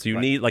off that. So you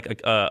need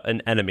like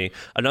an enemy.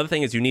 Another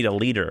thing is you need a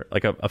leader,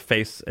 like a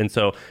face. And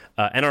so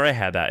NRA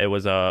had that. It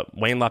was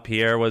Wayne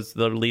LaPierre was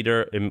the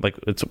leader. And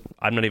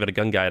I'm not even a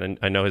gun guy.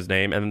 I know his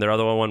name. And then their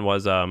other one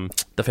was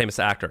the famous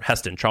actor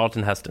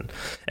Charlton Heston,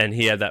 and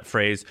he had that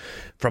phrase,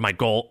 "From my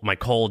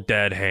cold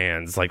dead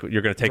hands." Like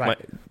you're going to take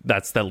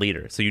that's the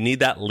leader. So you need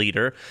that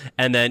leader,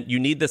 and then you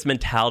need this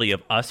mentality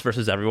of us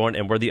versus everyone,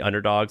 and we're the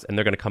underdogs, and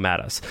they're going to come at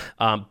us.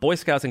 Boy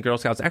Scouts and Girl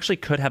Scouts actually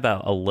could have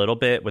that a little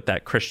bit with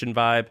that Christian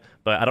vibe,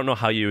 but I don't know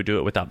how you would do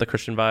it without the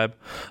Christian vibe.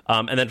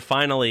 And then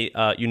finally,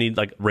 you need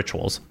like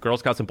rituals. Girl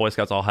Scouts and Boy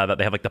Scouts all have that.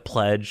 They have like the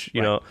pledge,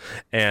 you know,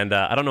 and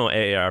I don't know what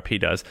AARP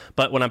does.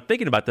 But when I'm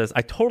thinking about this,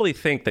 I totally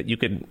think that you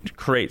could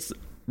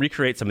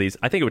recreate some of these.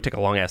 I think it would take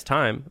a long ass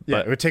time.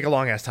 It would take a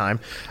long ass time.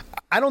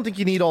 I don't think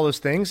you need all those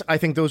things. I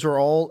think those are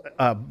all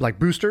like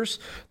boosters.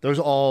 Those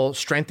all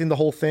strengthen the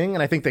whole thing,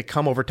 and I think they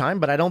come over time.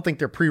 But I don't think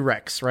they're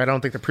prereqs, right? I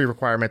don't think they're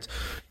pre-requirements.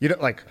 You know,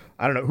 like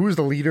I don't know who's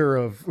the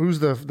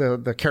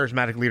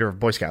charismatic leader of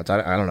Boy Scouts.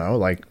 I don't know.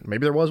 Like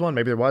maybe there was one,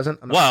 maybe there wasn't.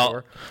 I'm not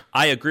sure.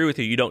 I agree with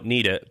you. You don't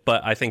need it,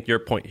 but I think your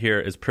point here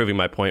is proving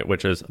my point,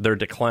 which is they're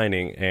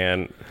declining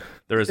and.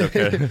 There is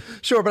okay.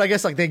 Sure, but I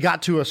guess like they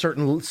got to a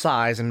certain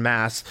size and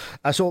mass.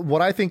 So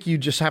what I think you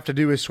just have to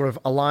do is sort of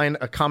align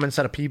a common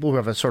set of people who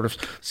have a sort of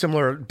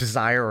similar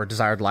desire or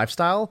desired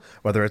lifestyle,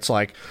 whether it's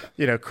like,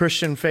 you know,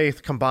 Christian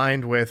faith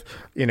combined with,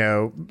 you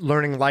know,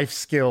 learning life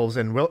skills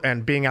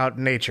and being out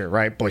in nature,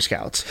 right? Boy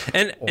Scouts.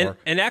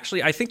 And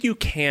actually, I think you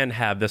can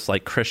have this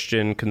like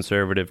Christian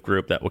conservative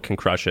group that can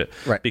crush it.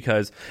 Right.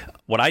 Because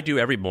what I do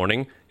every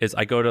morning is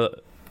I go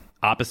to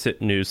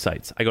opposite news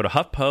sites. I go to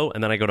HuffPo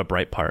and then I go to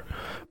Breitbart.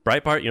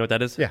 Breitbart, you know what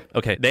that is? Yeah.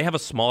 Okay. They have a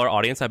smaller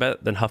audience, I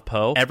bet, than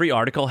HuffPo. Every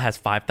article has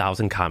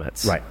 5,000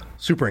 comments. Right.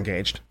 Super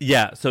engaged.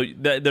 Yeah. So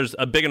there's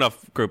a big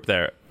enough group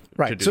there.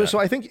 Right. So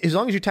I think as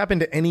long as you tap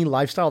into any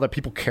lifestyle that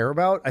people care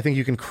about, I think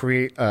you can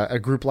create a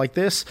group like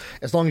this,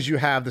 as long as you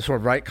have the sort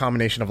of right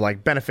combination of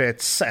like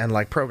benefits and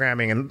like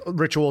programming and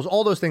rituals,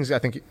 all those things I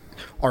think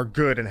are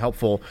good and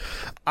helpful.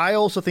 I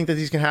also think that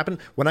these can happen.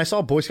 When I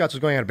saw Boy Scouts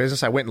was going out of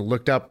business, I went and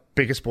looked up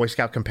biggest Boy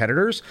Scout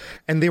competitors,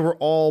 and they were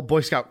all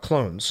Boy Scout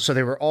clones. So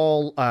they were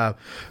all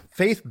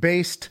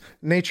faith-based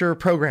nature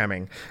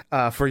programming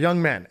for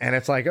young men. And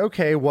it's like,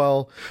 okay,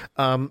 well,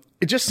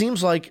 it just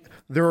seems like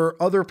there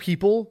are other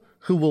people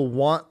who will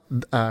want,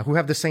 who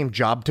have the same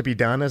job to be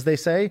done, as they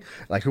say,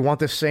 like who want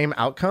the same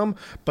outcome,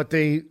 but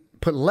they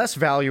put less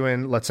value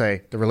in, let's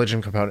say, the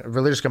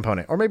religious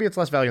component, or maybe it's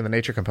less value in the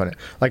nature component.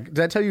 Like,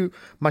 did I tell you,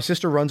 my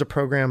sister runs a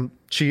program.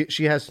 She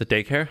has the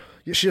daycare.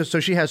 She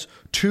has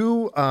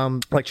two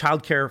like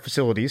childcare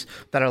facilities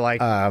that are like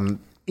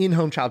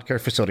in-home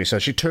childcare facilities. So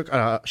she took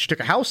a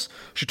house,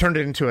 she turned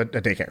it into a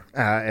daycare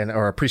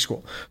or a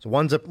preschool. So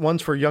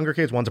one's for younger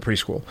kids, one's a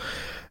preschool.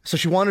 So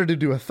she wanted to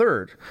do a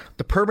third.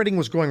 The permitting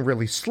was going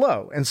really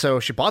slow. And so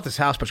she bought this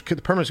house, but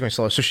the permitting was going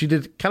slow. So she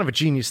did kind of a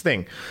genius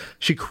thing.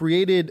 She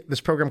created this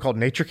program called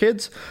Nature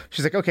Kids.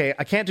 She's like, okay,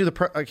 I can't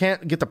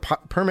get the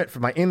permit for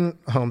my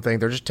in-home thing.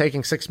 They're just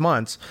taking 6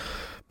 months.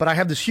 But I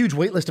have this huge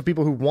wait list of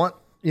people who want,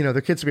 you know,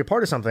 their kids to be a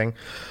part of something.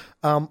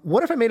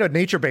 What if I made a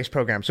nature-based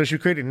program? So she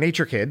created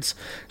Nature Kids.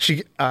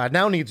 She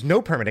now needs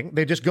no permitting.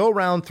 They just go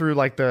around through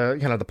like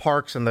the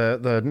parks and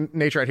the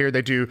nature out here.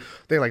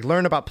 They like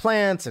learn about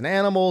plants and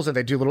animals, and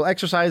they do little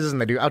exercises,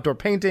 and they do outdoor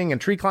painting and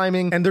tree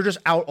climbing, and they're just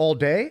out all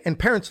day. And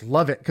parents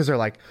love it because they're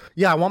like,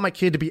 yeah, I want my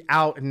kid to be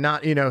out and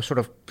not, you know, sort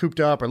of cooped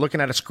up or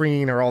looking at a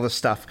screen or all this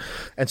stuff.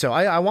 And so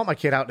I want my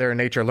kid out there in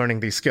nature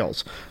learning these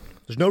skills.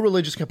 There's no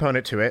religious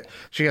component to it.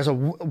 She has a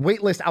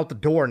wait list out the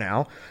door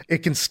now. It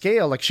can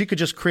scale. Like, she could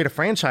just create a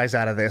franchise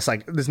out of this.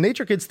 Like, this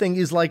Nature Kids thing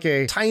is like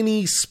a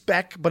tiny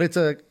speck, but it's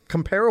a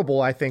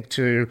comparable, I think,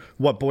 to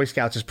what Boy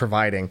Scouts is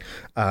providing,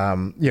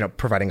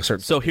 providing a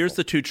certain... So here's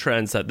the two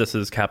trends that this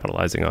is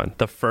capitalizing on.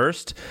 The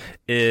first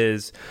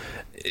is,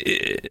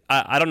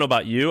 I don't know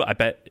about you. I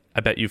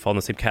bet you fall in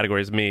the same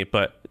category as me,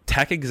 but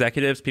tech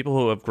executives, people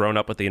who have grown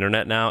up with the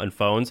internet now and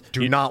phones,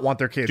 do not want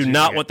their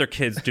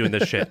kids doing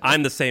this shit.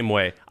 I'm the same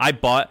way. I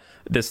bought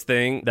this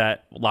thing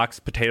that locks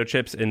potato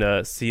chips in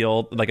a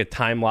sealed, like a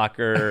time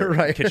locker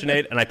right.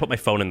 KitchenAid, and I put my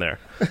phone in there.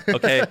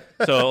 Okay,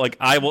 so like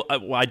I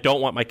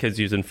don't want my kids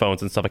using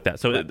phones and stuff like that.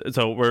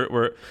 So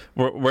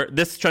we're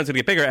this trend's gonna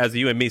get bigger as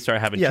you and me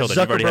start having children.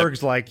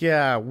 Zuckerberg's like,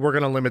 yeah, we're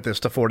gonna limit this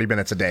to 40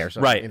 minutes a day or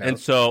something. Right, you know? And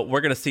so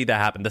we're gonna see that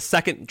happen. The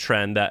second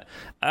trend that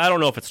I don't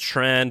know if it's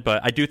trend,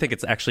 but I do think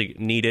it's actually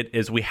needed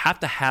is we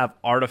have to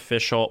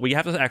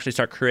actually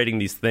start creating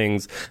these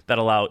things that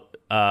allow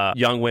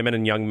young women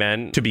and young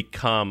men to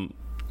become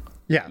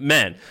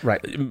men,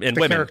 right, and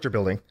the women. Character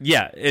building.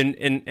 Yeah,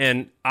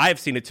 and I've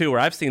seen it too, where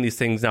I've seen these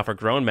things now for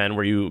grown men,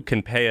 where you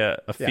can pay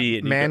a fee.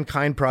 And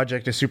Mankind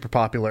Project is super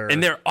popular,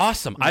 and they're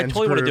awesome. I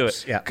totally want to do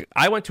it. Yeah.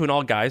 I went to an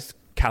all guys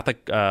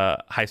Catholic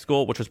high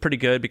school, which was pretty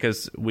good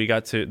because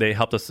they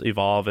helped us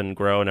evolve and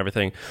grow and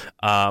everything.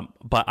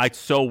 But I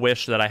so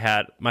wish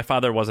that my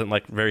father wasn't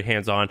like very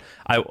hands-on.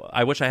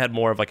 I wish I had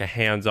more of like a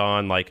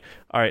hands-on, like,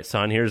 all right,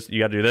 son, you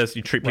got to do this.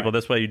 You treat people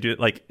this way. You do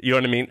like, you know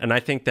what I mean? And I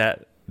think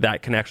that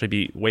can actually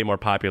be way more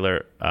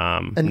popular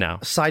now.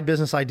 Side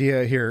business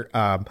idea here.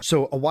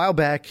 So a while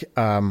back,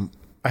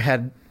 I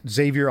had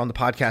Xavier on the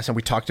podcast, and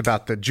we talked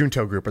about the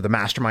Junto group, or the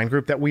mastermind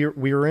group that we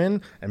were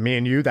in, and me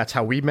and you, that's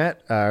how we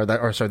met,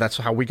 that's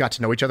how we got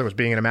to know each other, was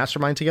being in a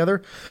mastermind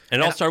together.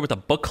 And it all started with a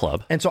book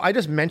club. And so I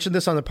just mentioned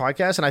this on the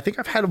podcast, and I think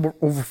I've had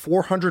over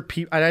 400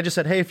 people, and I just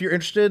said, hey, if you're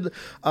interested,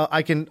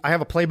 I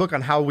have a playbook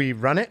on how we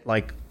run it,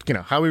 like, you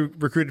know, how we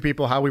recruited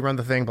people, how we run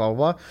the thing, blah,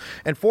 blah, blah.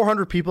 And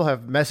 400 people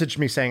have messaged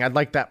me saying, I'd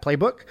like that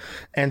playbook.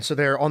 And so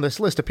they're on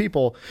this list of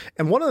people.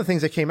 And one of the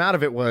things that came out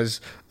of it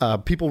was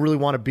people really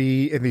want to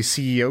be in these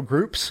CEO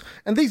groups.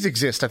 And these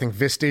exist. I think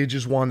Vistage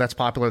is one that's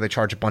popular. They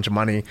charge a bunch of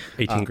money.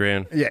 18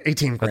 grand. Yeah,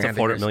 18 grand. That's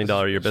a $400 million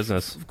a year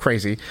business.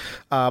 Crazy.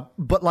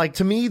 But like,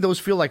 to me, those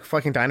feel like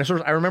fucking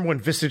dinosaurs. I remember when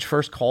Vistage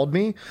first called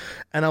me,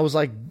 and I was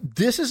like,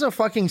 this is a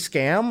fucking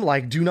scam.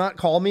 Like, do not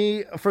call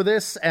me for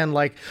this. And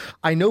like,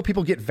 I know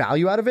people get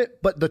value out of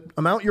it, but the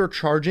amount you're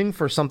charging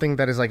for something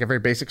that is like a very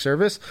basic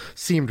service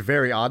seemed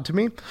very odd to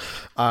me.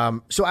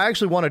 So I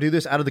actually want to do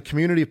this out of the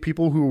community of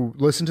people who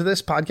listen to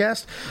this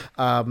podcast,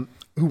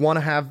 who want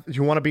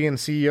to be in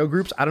CEO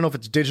groups. I don't know if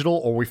it's digital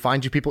or we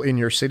find you people in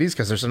your cities,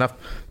 because there's enough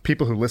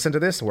people who listen to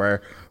this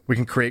where we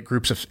can create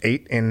groups of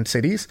 8 in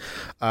cities.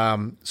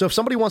 So if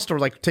somebody wants to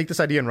like take this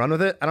idea and run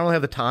with it, I don't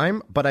have the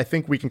time, but I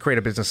think we can create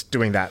a business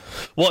doing that.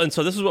 Well, and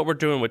so this is what we're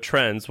doing with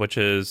Trends, which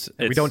is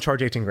we don't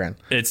charge 18 grand.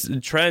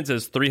 Trends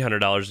is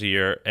 $300 a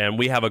year, and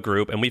we have a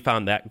group, and we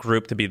found that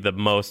group to be the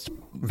most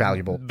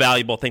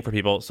valuable thing for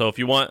people. So if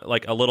you want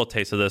like a little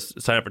taste of this,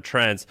 sign up for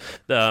Trends.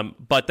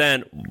 But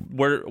then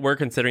we're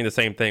considering the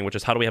same thing, which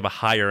is how do we have a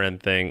higher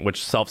end thing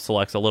which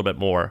self-selects a little bit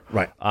more.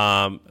 Right.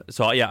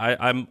 So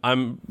yeah,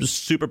 I'm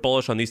super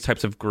bullish on these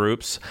types of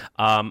groups.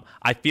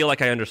 I feel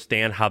like I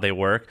understand how they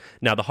work.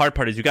 Now the hard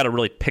part is you got to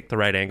really pick the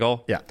right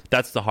angle. Yeah,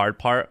 that's the hard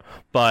part.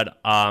 But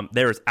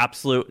there is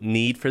absolute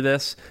need for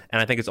this,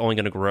 and I think it's only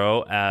going to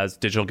grow as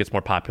digital gets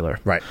more popular.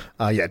 Right.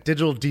 Yeah,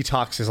 digital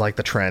detox is like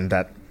the trend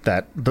that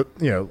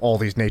all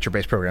these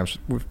nature-based programs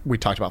we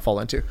talked about fall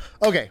into.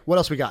 Okay, what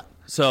else we got?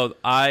 So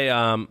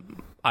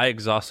I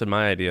exhausted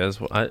my ideas.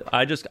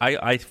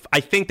 I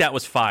think that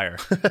was fire.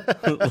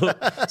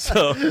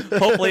 So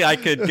hopefully I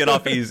could get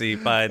off easy.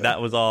 But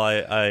that was all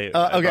I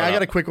I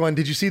got a quick one.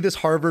 Did you see this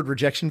Harvard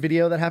rejection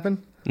video that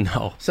happened?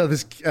 No. So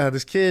this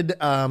kid,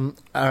 I don't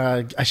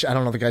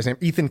know the guy's name.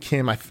 Ethan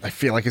Kim, I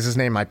feel like is his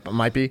name.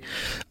 Might be.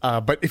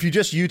 But if you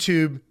just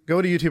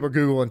go to YouTube or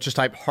Google and just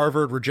type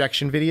Harvard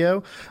rejection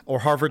video, or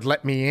Harvard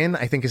let me in,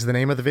 I think is the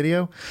name of the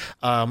video.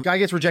 Guy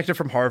gets rejected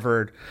from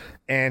Harvard,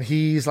 and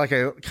he's like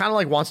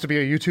wants to be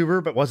a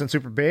YouTuber, but wasn't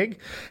super big.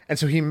 And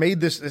so he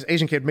made this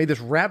Asian kid made this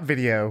rap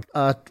video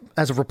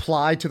as a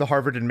reply to the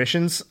Harvard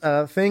admissions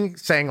thing,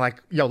 saying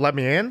like, yo, let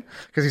me in,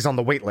 because he's on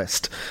the wait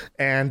list.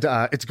 And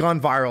it's gone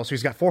viral. So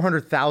he's got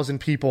 400,000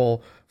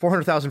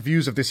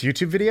 views of this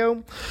YouTube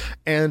video.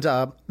 And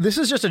this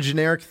is just a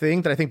generic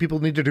thing that I think people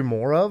need to do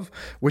more of,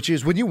 which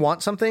is when you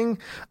want something,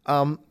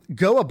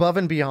 go above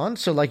and beyond.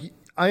 So like,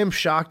 I am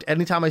shocked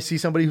anytime I see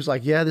somebody who's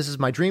like, yeah, this is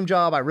my dream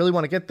job, I really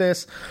want to get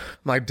this.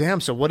 I'm like, damn,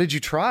 so what did you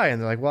try?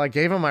 And they're like, well, I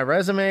gave them my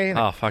resume,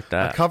 fuck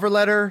that, a cover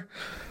letter,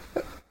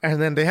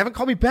 and then they haven't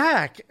called me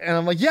back. And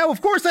I'm like, yeah, well,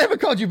 of course they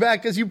haven't called you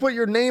back, because you put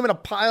your name in a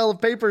pile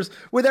of papers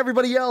with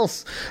everybody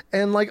else.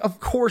 And like, of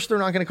course they're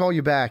not going to call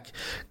you back.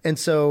 And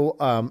so,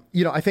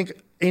 I think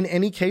in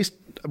any case,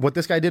 what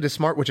this guy did is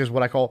smart, which is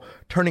what I call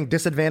turning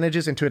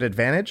disadvantages into an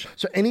advantage.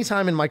 So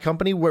anytime in my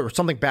company where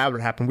something bad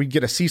would happen, we'd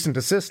get a cease and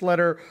desist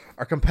letter,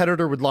 our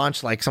competitor would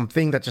launch like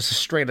something that's just a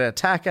straight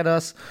attack at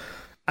us,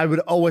 I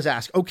would always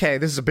ask, okay,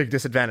 this is a big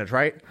disadvantage,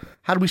 right?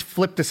 How do we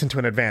flip this into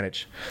an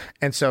advantage?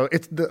 And so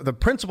it's the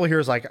principle here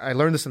is like, I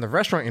learned this in the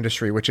restaurant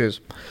industry, which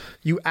is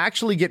you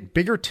actually get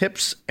bigger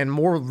tips and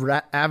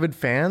more avid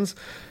fans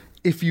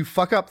if you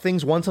fuck up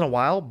things once in a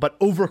while, but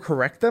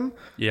overcorrect them,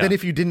 than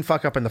if you didn't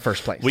fuck up in the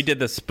first place. We did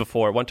this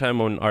before. One time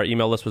when our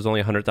email list was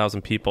only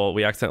 100,000 people,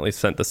 we accidentally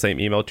sent the same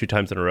email 2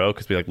 times in a row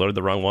because we loaded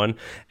the wrong one.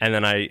 And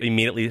then I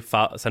immediately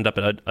sent up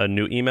a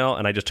new email,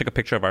 and I just took a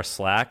picture of our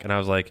Slack, and I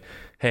was like,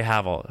 hey,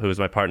 Havel, who is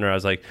my partner, I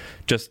was like,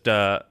 just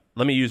let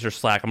me use your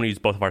Slack. I'm going to use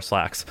both of our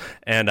Slacks.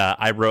 And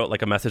I wrote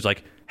like a message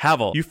like,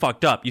 Havel, you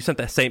fucked up. You sent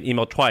that same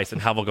email twice. And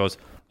Havel goes,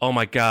 oh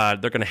my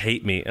God, they're going to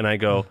hate me. And I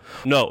go,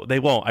 no, they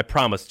won't. I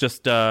promise.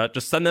 Just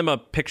send them a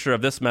picture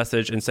of this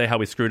message and say how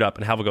we screwed up.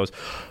 And Havel goes,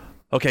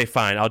 okay,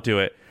 fine, I'll do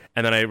it.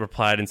 And then I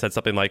replied and said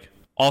something like,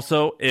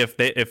 also, if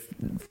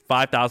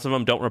 5,000 of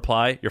them don't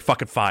reply, you're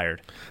fucking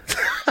fired.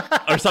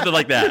 or something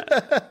like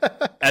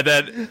that.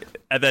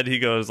 And then he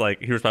goes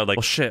like, he responded like,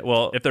 well, shit.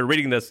 Well, if they're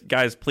reading this,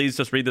 guys, please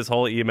just read this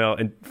whole email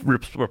and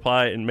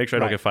reply and make sure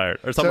I don't get fired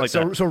or something like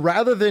that. So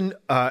rather than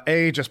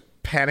just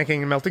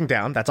panicking and melting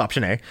down, that's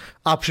option A.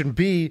 Option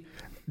B,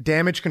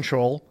 damage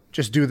control.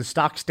 Just do the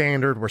stock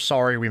standard. We're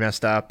sorry, we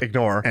messed up.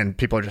 Ignore, and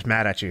people are just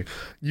mad at you.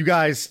 You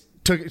guys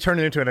turn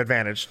it into an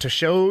advantage to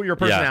show your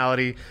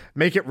personality,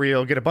 make it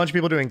real, get a bunch of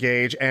people to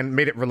engage, and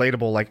made it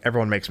relatable. Like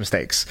everyone makes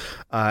mistakes.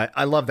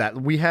 I love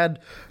that. We had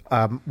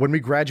when we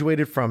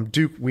graduated from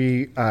Duke,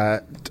 we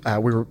had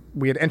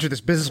entered this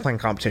business plan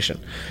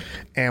competition,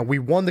 and we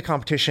won the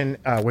competition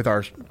with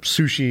our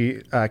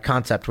sushi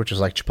concept, which is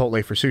like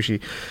Chipotle for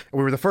sushi.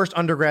 We were the first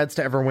undergrads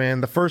to ever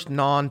win, the first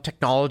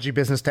non-technology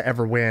business to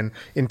ever win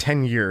in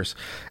 10 years.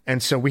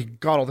 And so we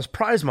got all this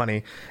prize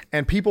money,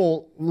 and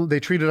people, they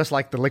treated us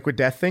like the liquid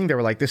death thing. They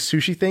were like, this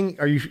sushi thing,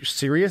 are you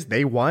serious?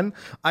 They won?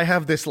 I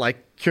have this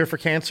like cure for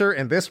cancer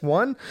and this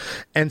won.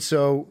 And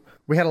so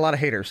we had a lot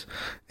of haters.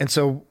 And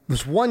so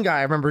this one guy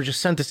I remember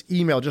just sent this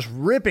email just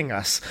ripping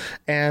us.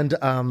 And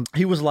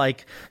he was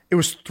like, it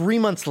was 3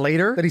 months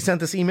later that he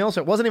sent this email.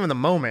 So it wasn't even the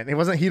moment. It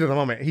wasn't heat of the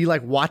moment. He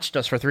like watched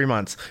us for 3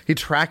 months. He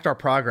tracked our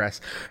progress.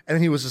 And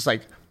then he was just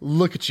like,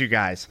 look at you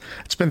guys.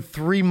 It's been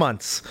 3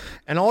 months.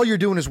 And all you're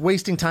doing is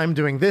wasting time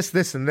doing this,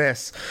 this, and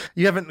this.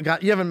 You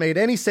haven't made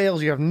any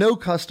sales. You have no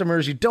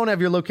customers. You don't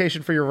have your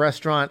location for your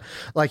restaurant.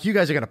 Like you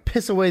guys are going to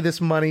piss away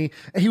this money.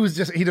 And he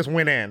just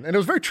went in. And it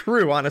was very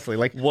true, honestly.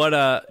 Like what,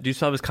 do you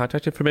still have his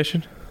contact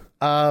information?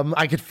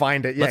 I could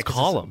find it. Yeah, let's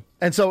call him.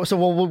 And so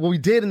what we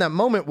did in that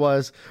moment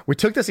was we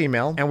took this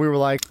email and we were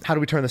like, how do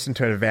we turn this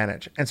into an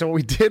advantage? And so what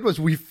we did was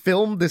we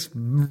filmed this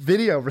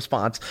video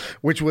response,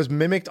 which was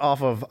mimicked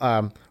off of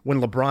when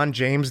LeBron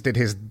James did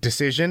his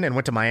decision and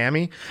went to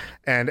Miami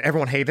and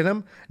everyone hated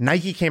him.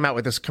 Nike came out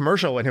with this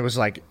commercial and it was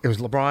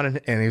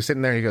LeBron and he was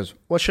sitting there and he goes,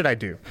 what should I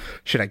do?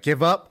 Should I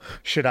give up?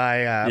 Should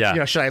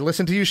I, should I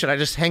listen to you? Should I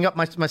just hang up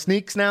my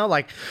sneaks now?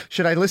 Like,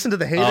 should I listen to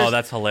the haters? Oh,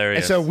 that's hilarious.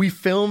 And so we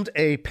filmed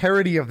a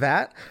parody of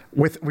that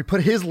we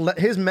put his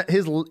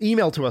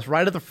email to us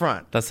right at the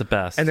front. That's the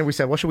best. And then we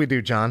said, what should we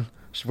do, John?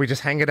 Should we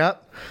just hang it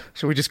up?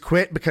 Should we just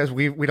quit because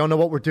we don't know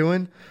what we're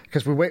doing?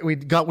 Because we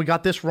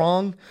got this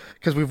wrong?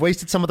 Because we've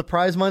wasted some of the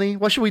prize money?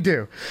 What should we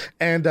do?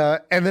 And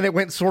then it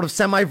went sort of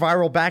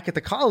semi-viral back at the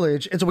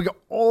college. And so we got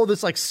all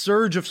this like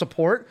surge of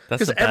support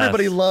because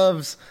everybody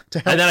loves to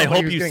help. And then I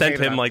hope you sent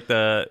him like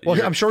the... Well,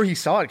 I'm sure he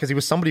saw it because he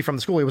was somebody from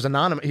the school. He was he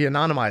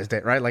anonymized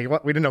it, right? Like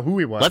we didn't know who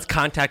he was. Let's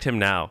contact him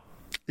now.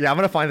 Yeah, I'm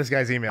gonna find this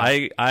guy's email.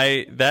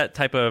 That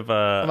type of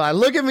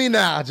look at me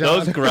now, John.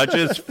 Those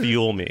grudges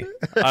fuel me.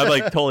 I'm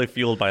like totally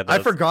fueled by those.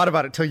 I forgot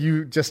about it till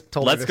you just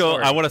told me. Let's go.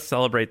 Story. I want to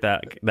celebrate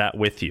that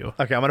with you.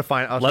 Okay, I'm gonna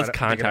find. Let's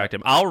contact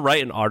him. I'll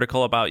write an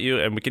article about you,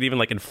 and we could even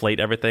like inflate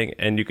everything,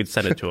 and you could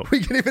send it to him. We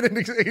can even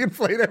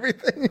inflate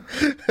everything.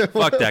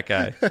 Fuck that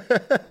guy.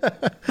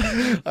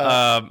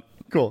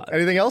 Cool.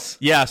 Anything else?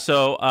 Yeah.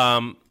 So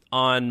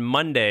on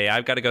Monday,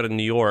 I've got to go to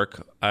New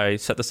York. I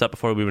set this up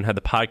before we even had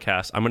the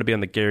podcast. I'm going to be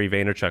on the Gary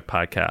Vaynerchuk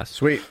podcast.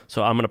 Sweet.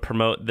 So I'm going to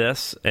promote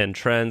this and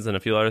trends and a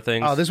few other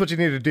things. Oh, this is what you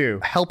need to do.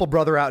 Help a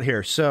brother out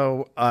here.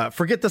 So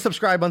forget the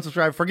subscribe,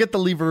 unsubscribe. Forget the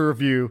leave a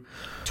review.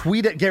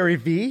 Tweet at Gary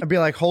V and be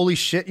like, holy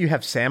shit, you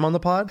have Sam on the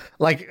pod.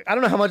 Like, I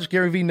don't know how much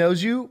Gary V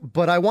knows you,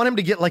 but I want him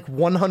to get like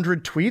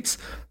 100 tweets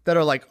that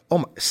are like,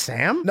 oh,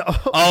 Sam? No.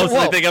 Oh,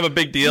 so they think I'm a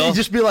big deal? You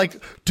just be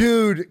like,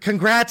 dude,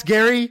 congrats,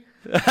 Gary.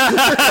 We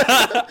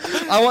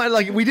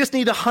just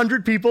need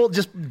 100 people.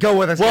 Just go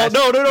with us. Well,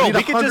 guys. no.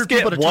 We can just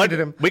get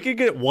one. We can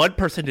get one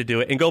person to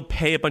do it and go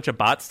pay a bunch of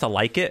bots to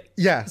like it.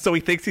 Yeah. So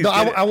he thinks he's. No,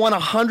 I want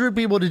 100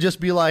 people to just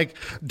be like,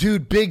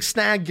 dude, big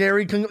snag,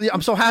 Gary.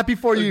 I'm so happy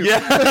for you. Yeah.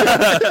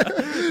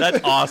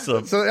 That's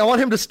awesome. So I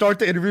want him to start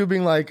the interview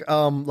being like,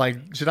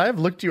 should I have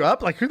looked you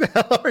up? Like, who the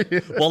hell are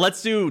you? Well,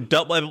 let's do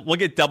double. We'll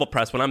get double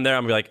press when I'm there.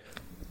 I'm gonna be like,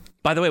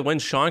 by the way,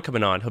 when's Sean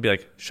coming on? He'll be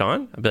like,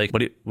 Sean? I'll be like, what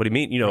do you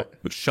mean? You know,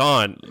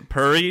 Sean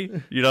Purry,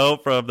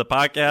 from the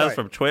podcast, right.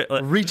 From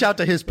Twitter. Reach out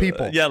to his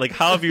people. Yeah, like,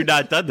 how have you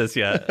not done this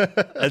yet?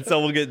 And so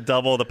we'll get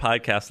double the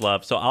podcast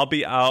love. So I'll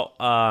be out,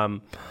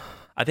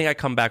 I think I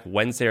come back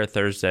Wednesday or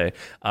Thursday.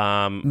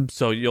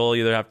 So you'll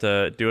either have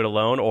to do it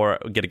alone or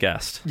get a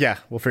guest. Yeah,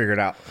 we'll figure it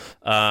out.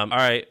 All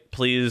right,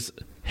 please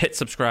hit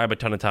subscribe a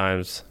ton of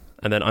times.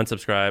 And then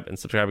unsubscribe and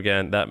subscribe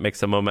again. That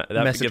makes a moment.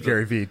 Message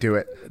Gary V. Do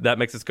it. That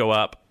makes us go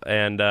up.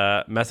 And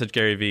message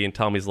Gary V. and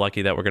tell him he's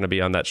lucky that we're going to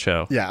be on that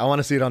show. Yeah, I want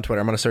to see it on Twitter.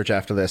 I'm going to search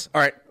after this.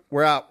 All right,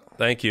 we're out.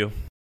 Thank you.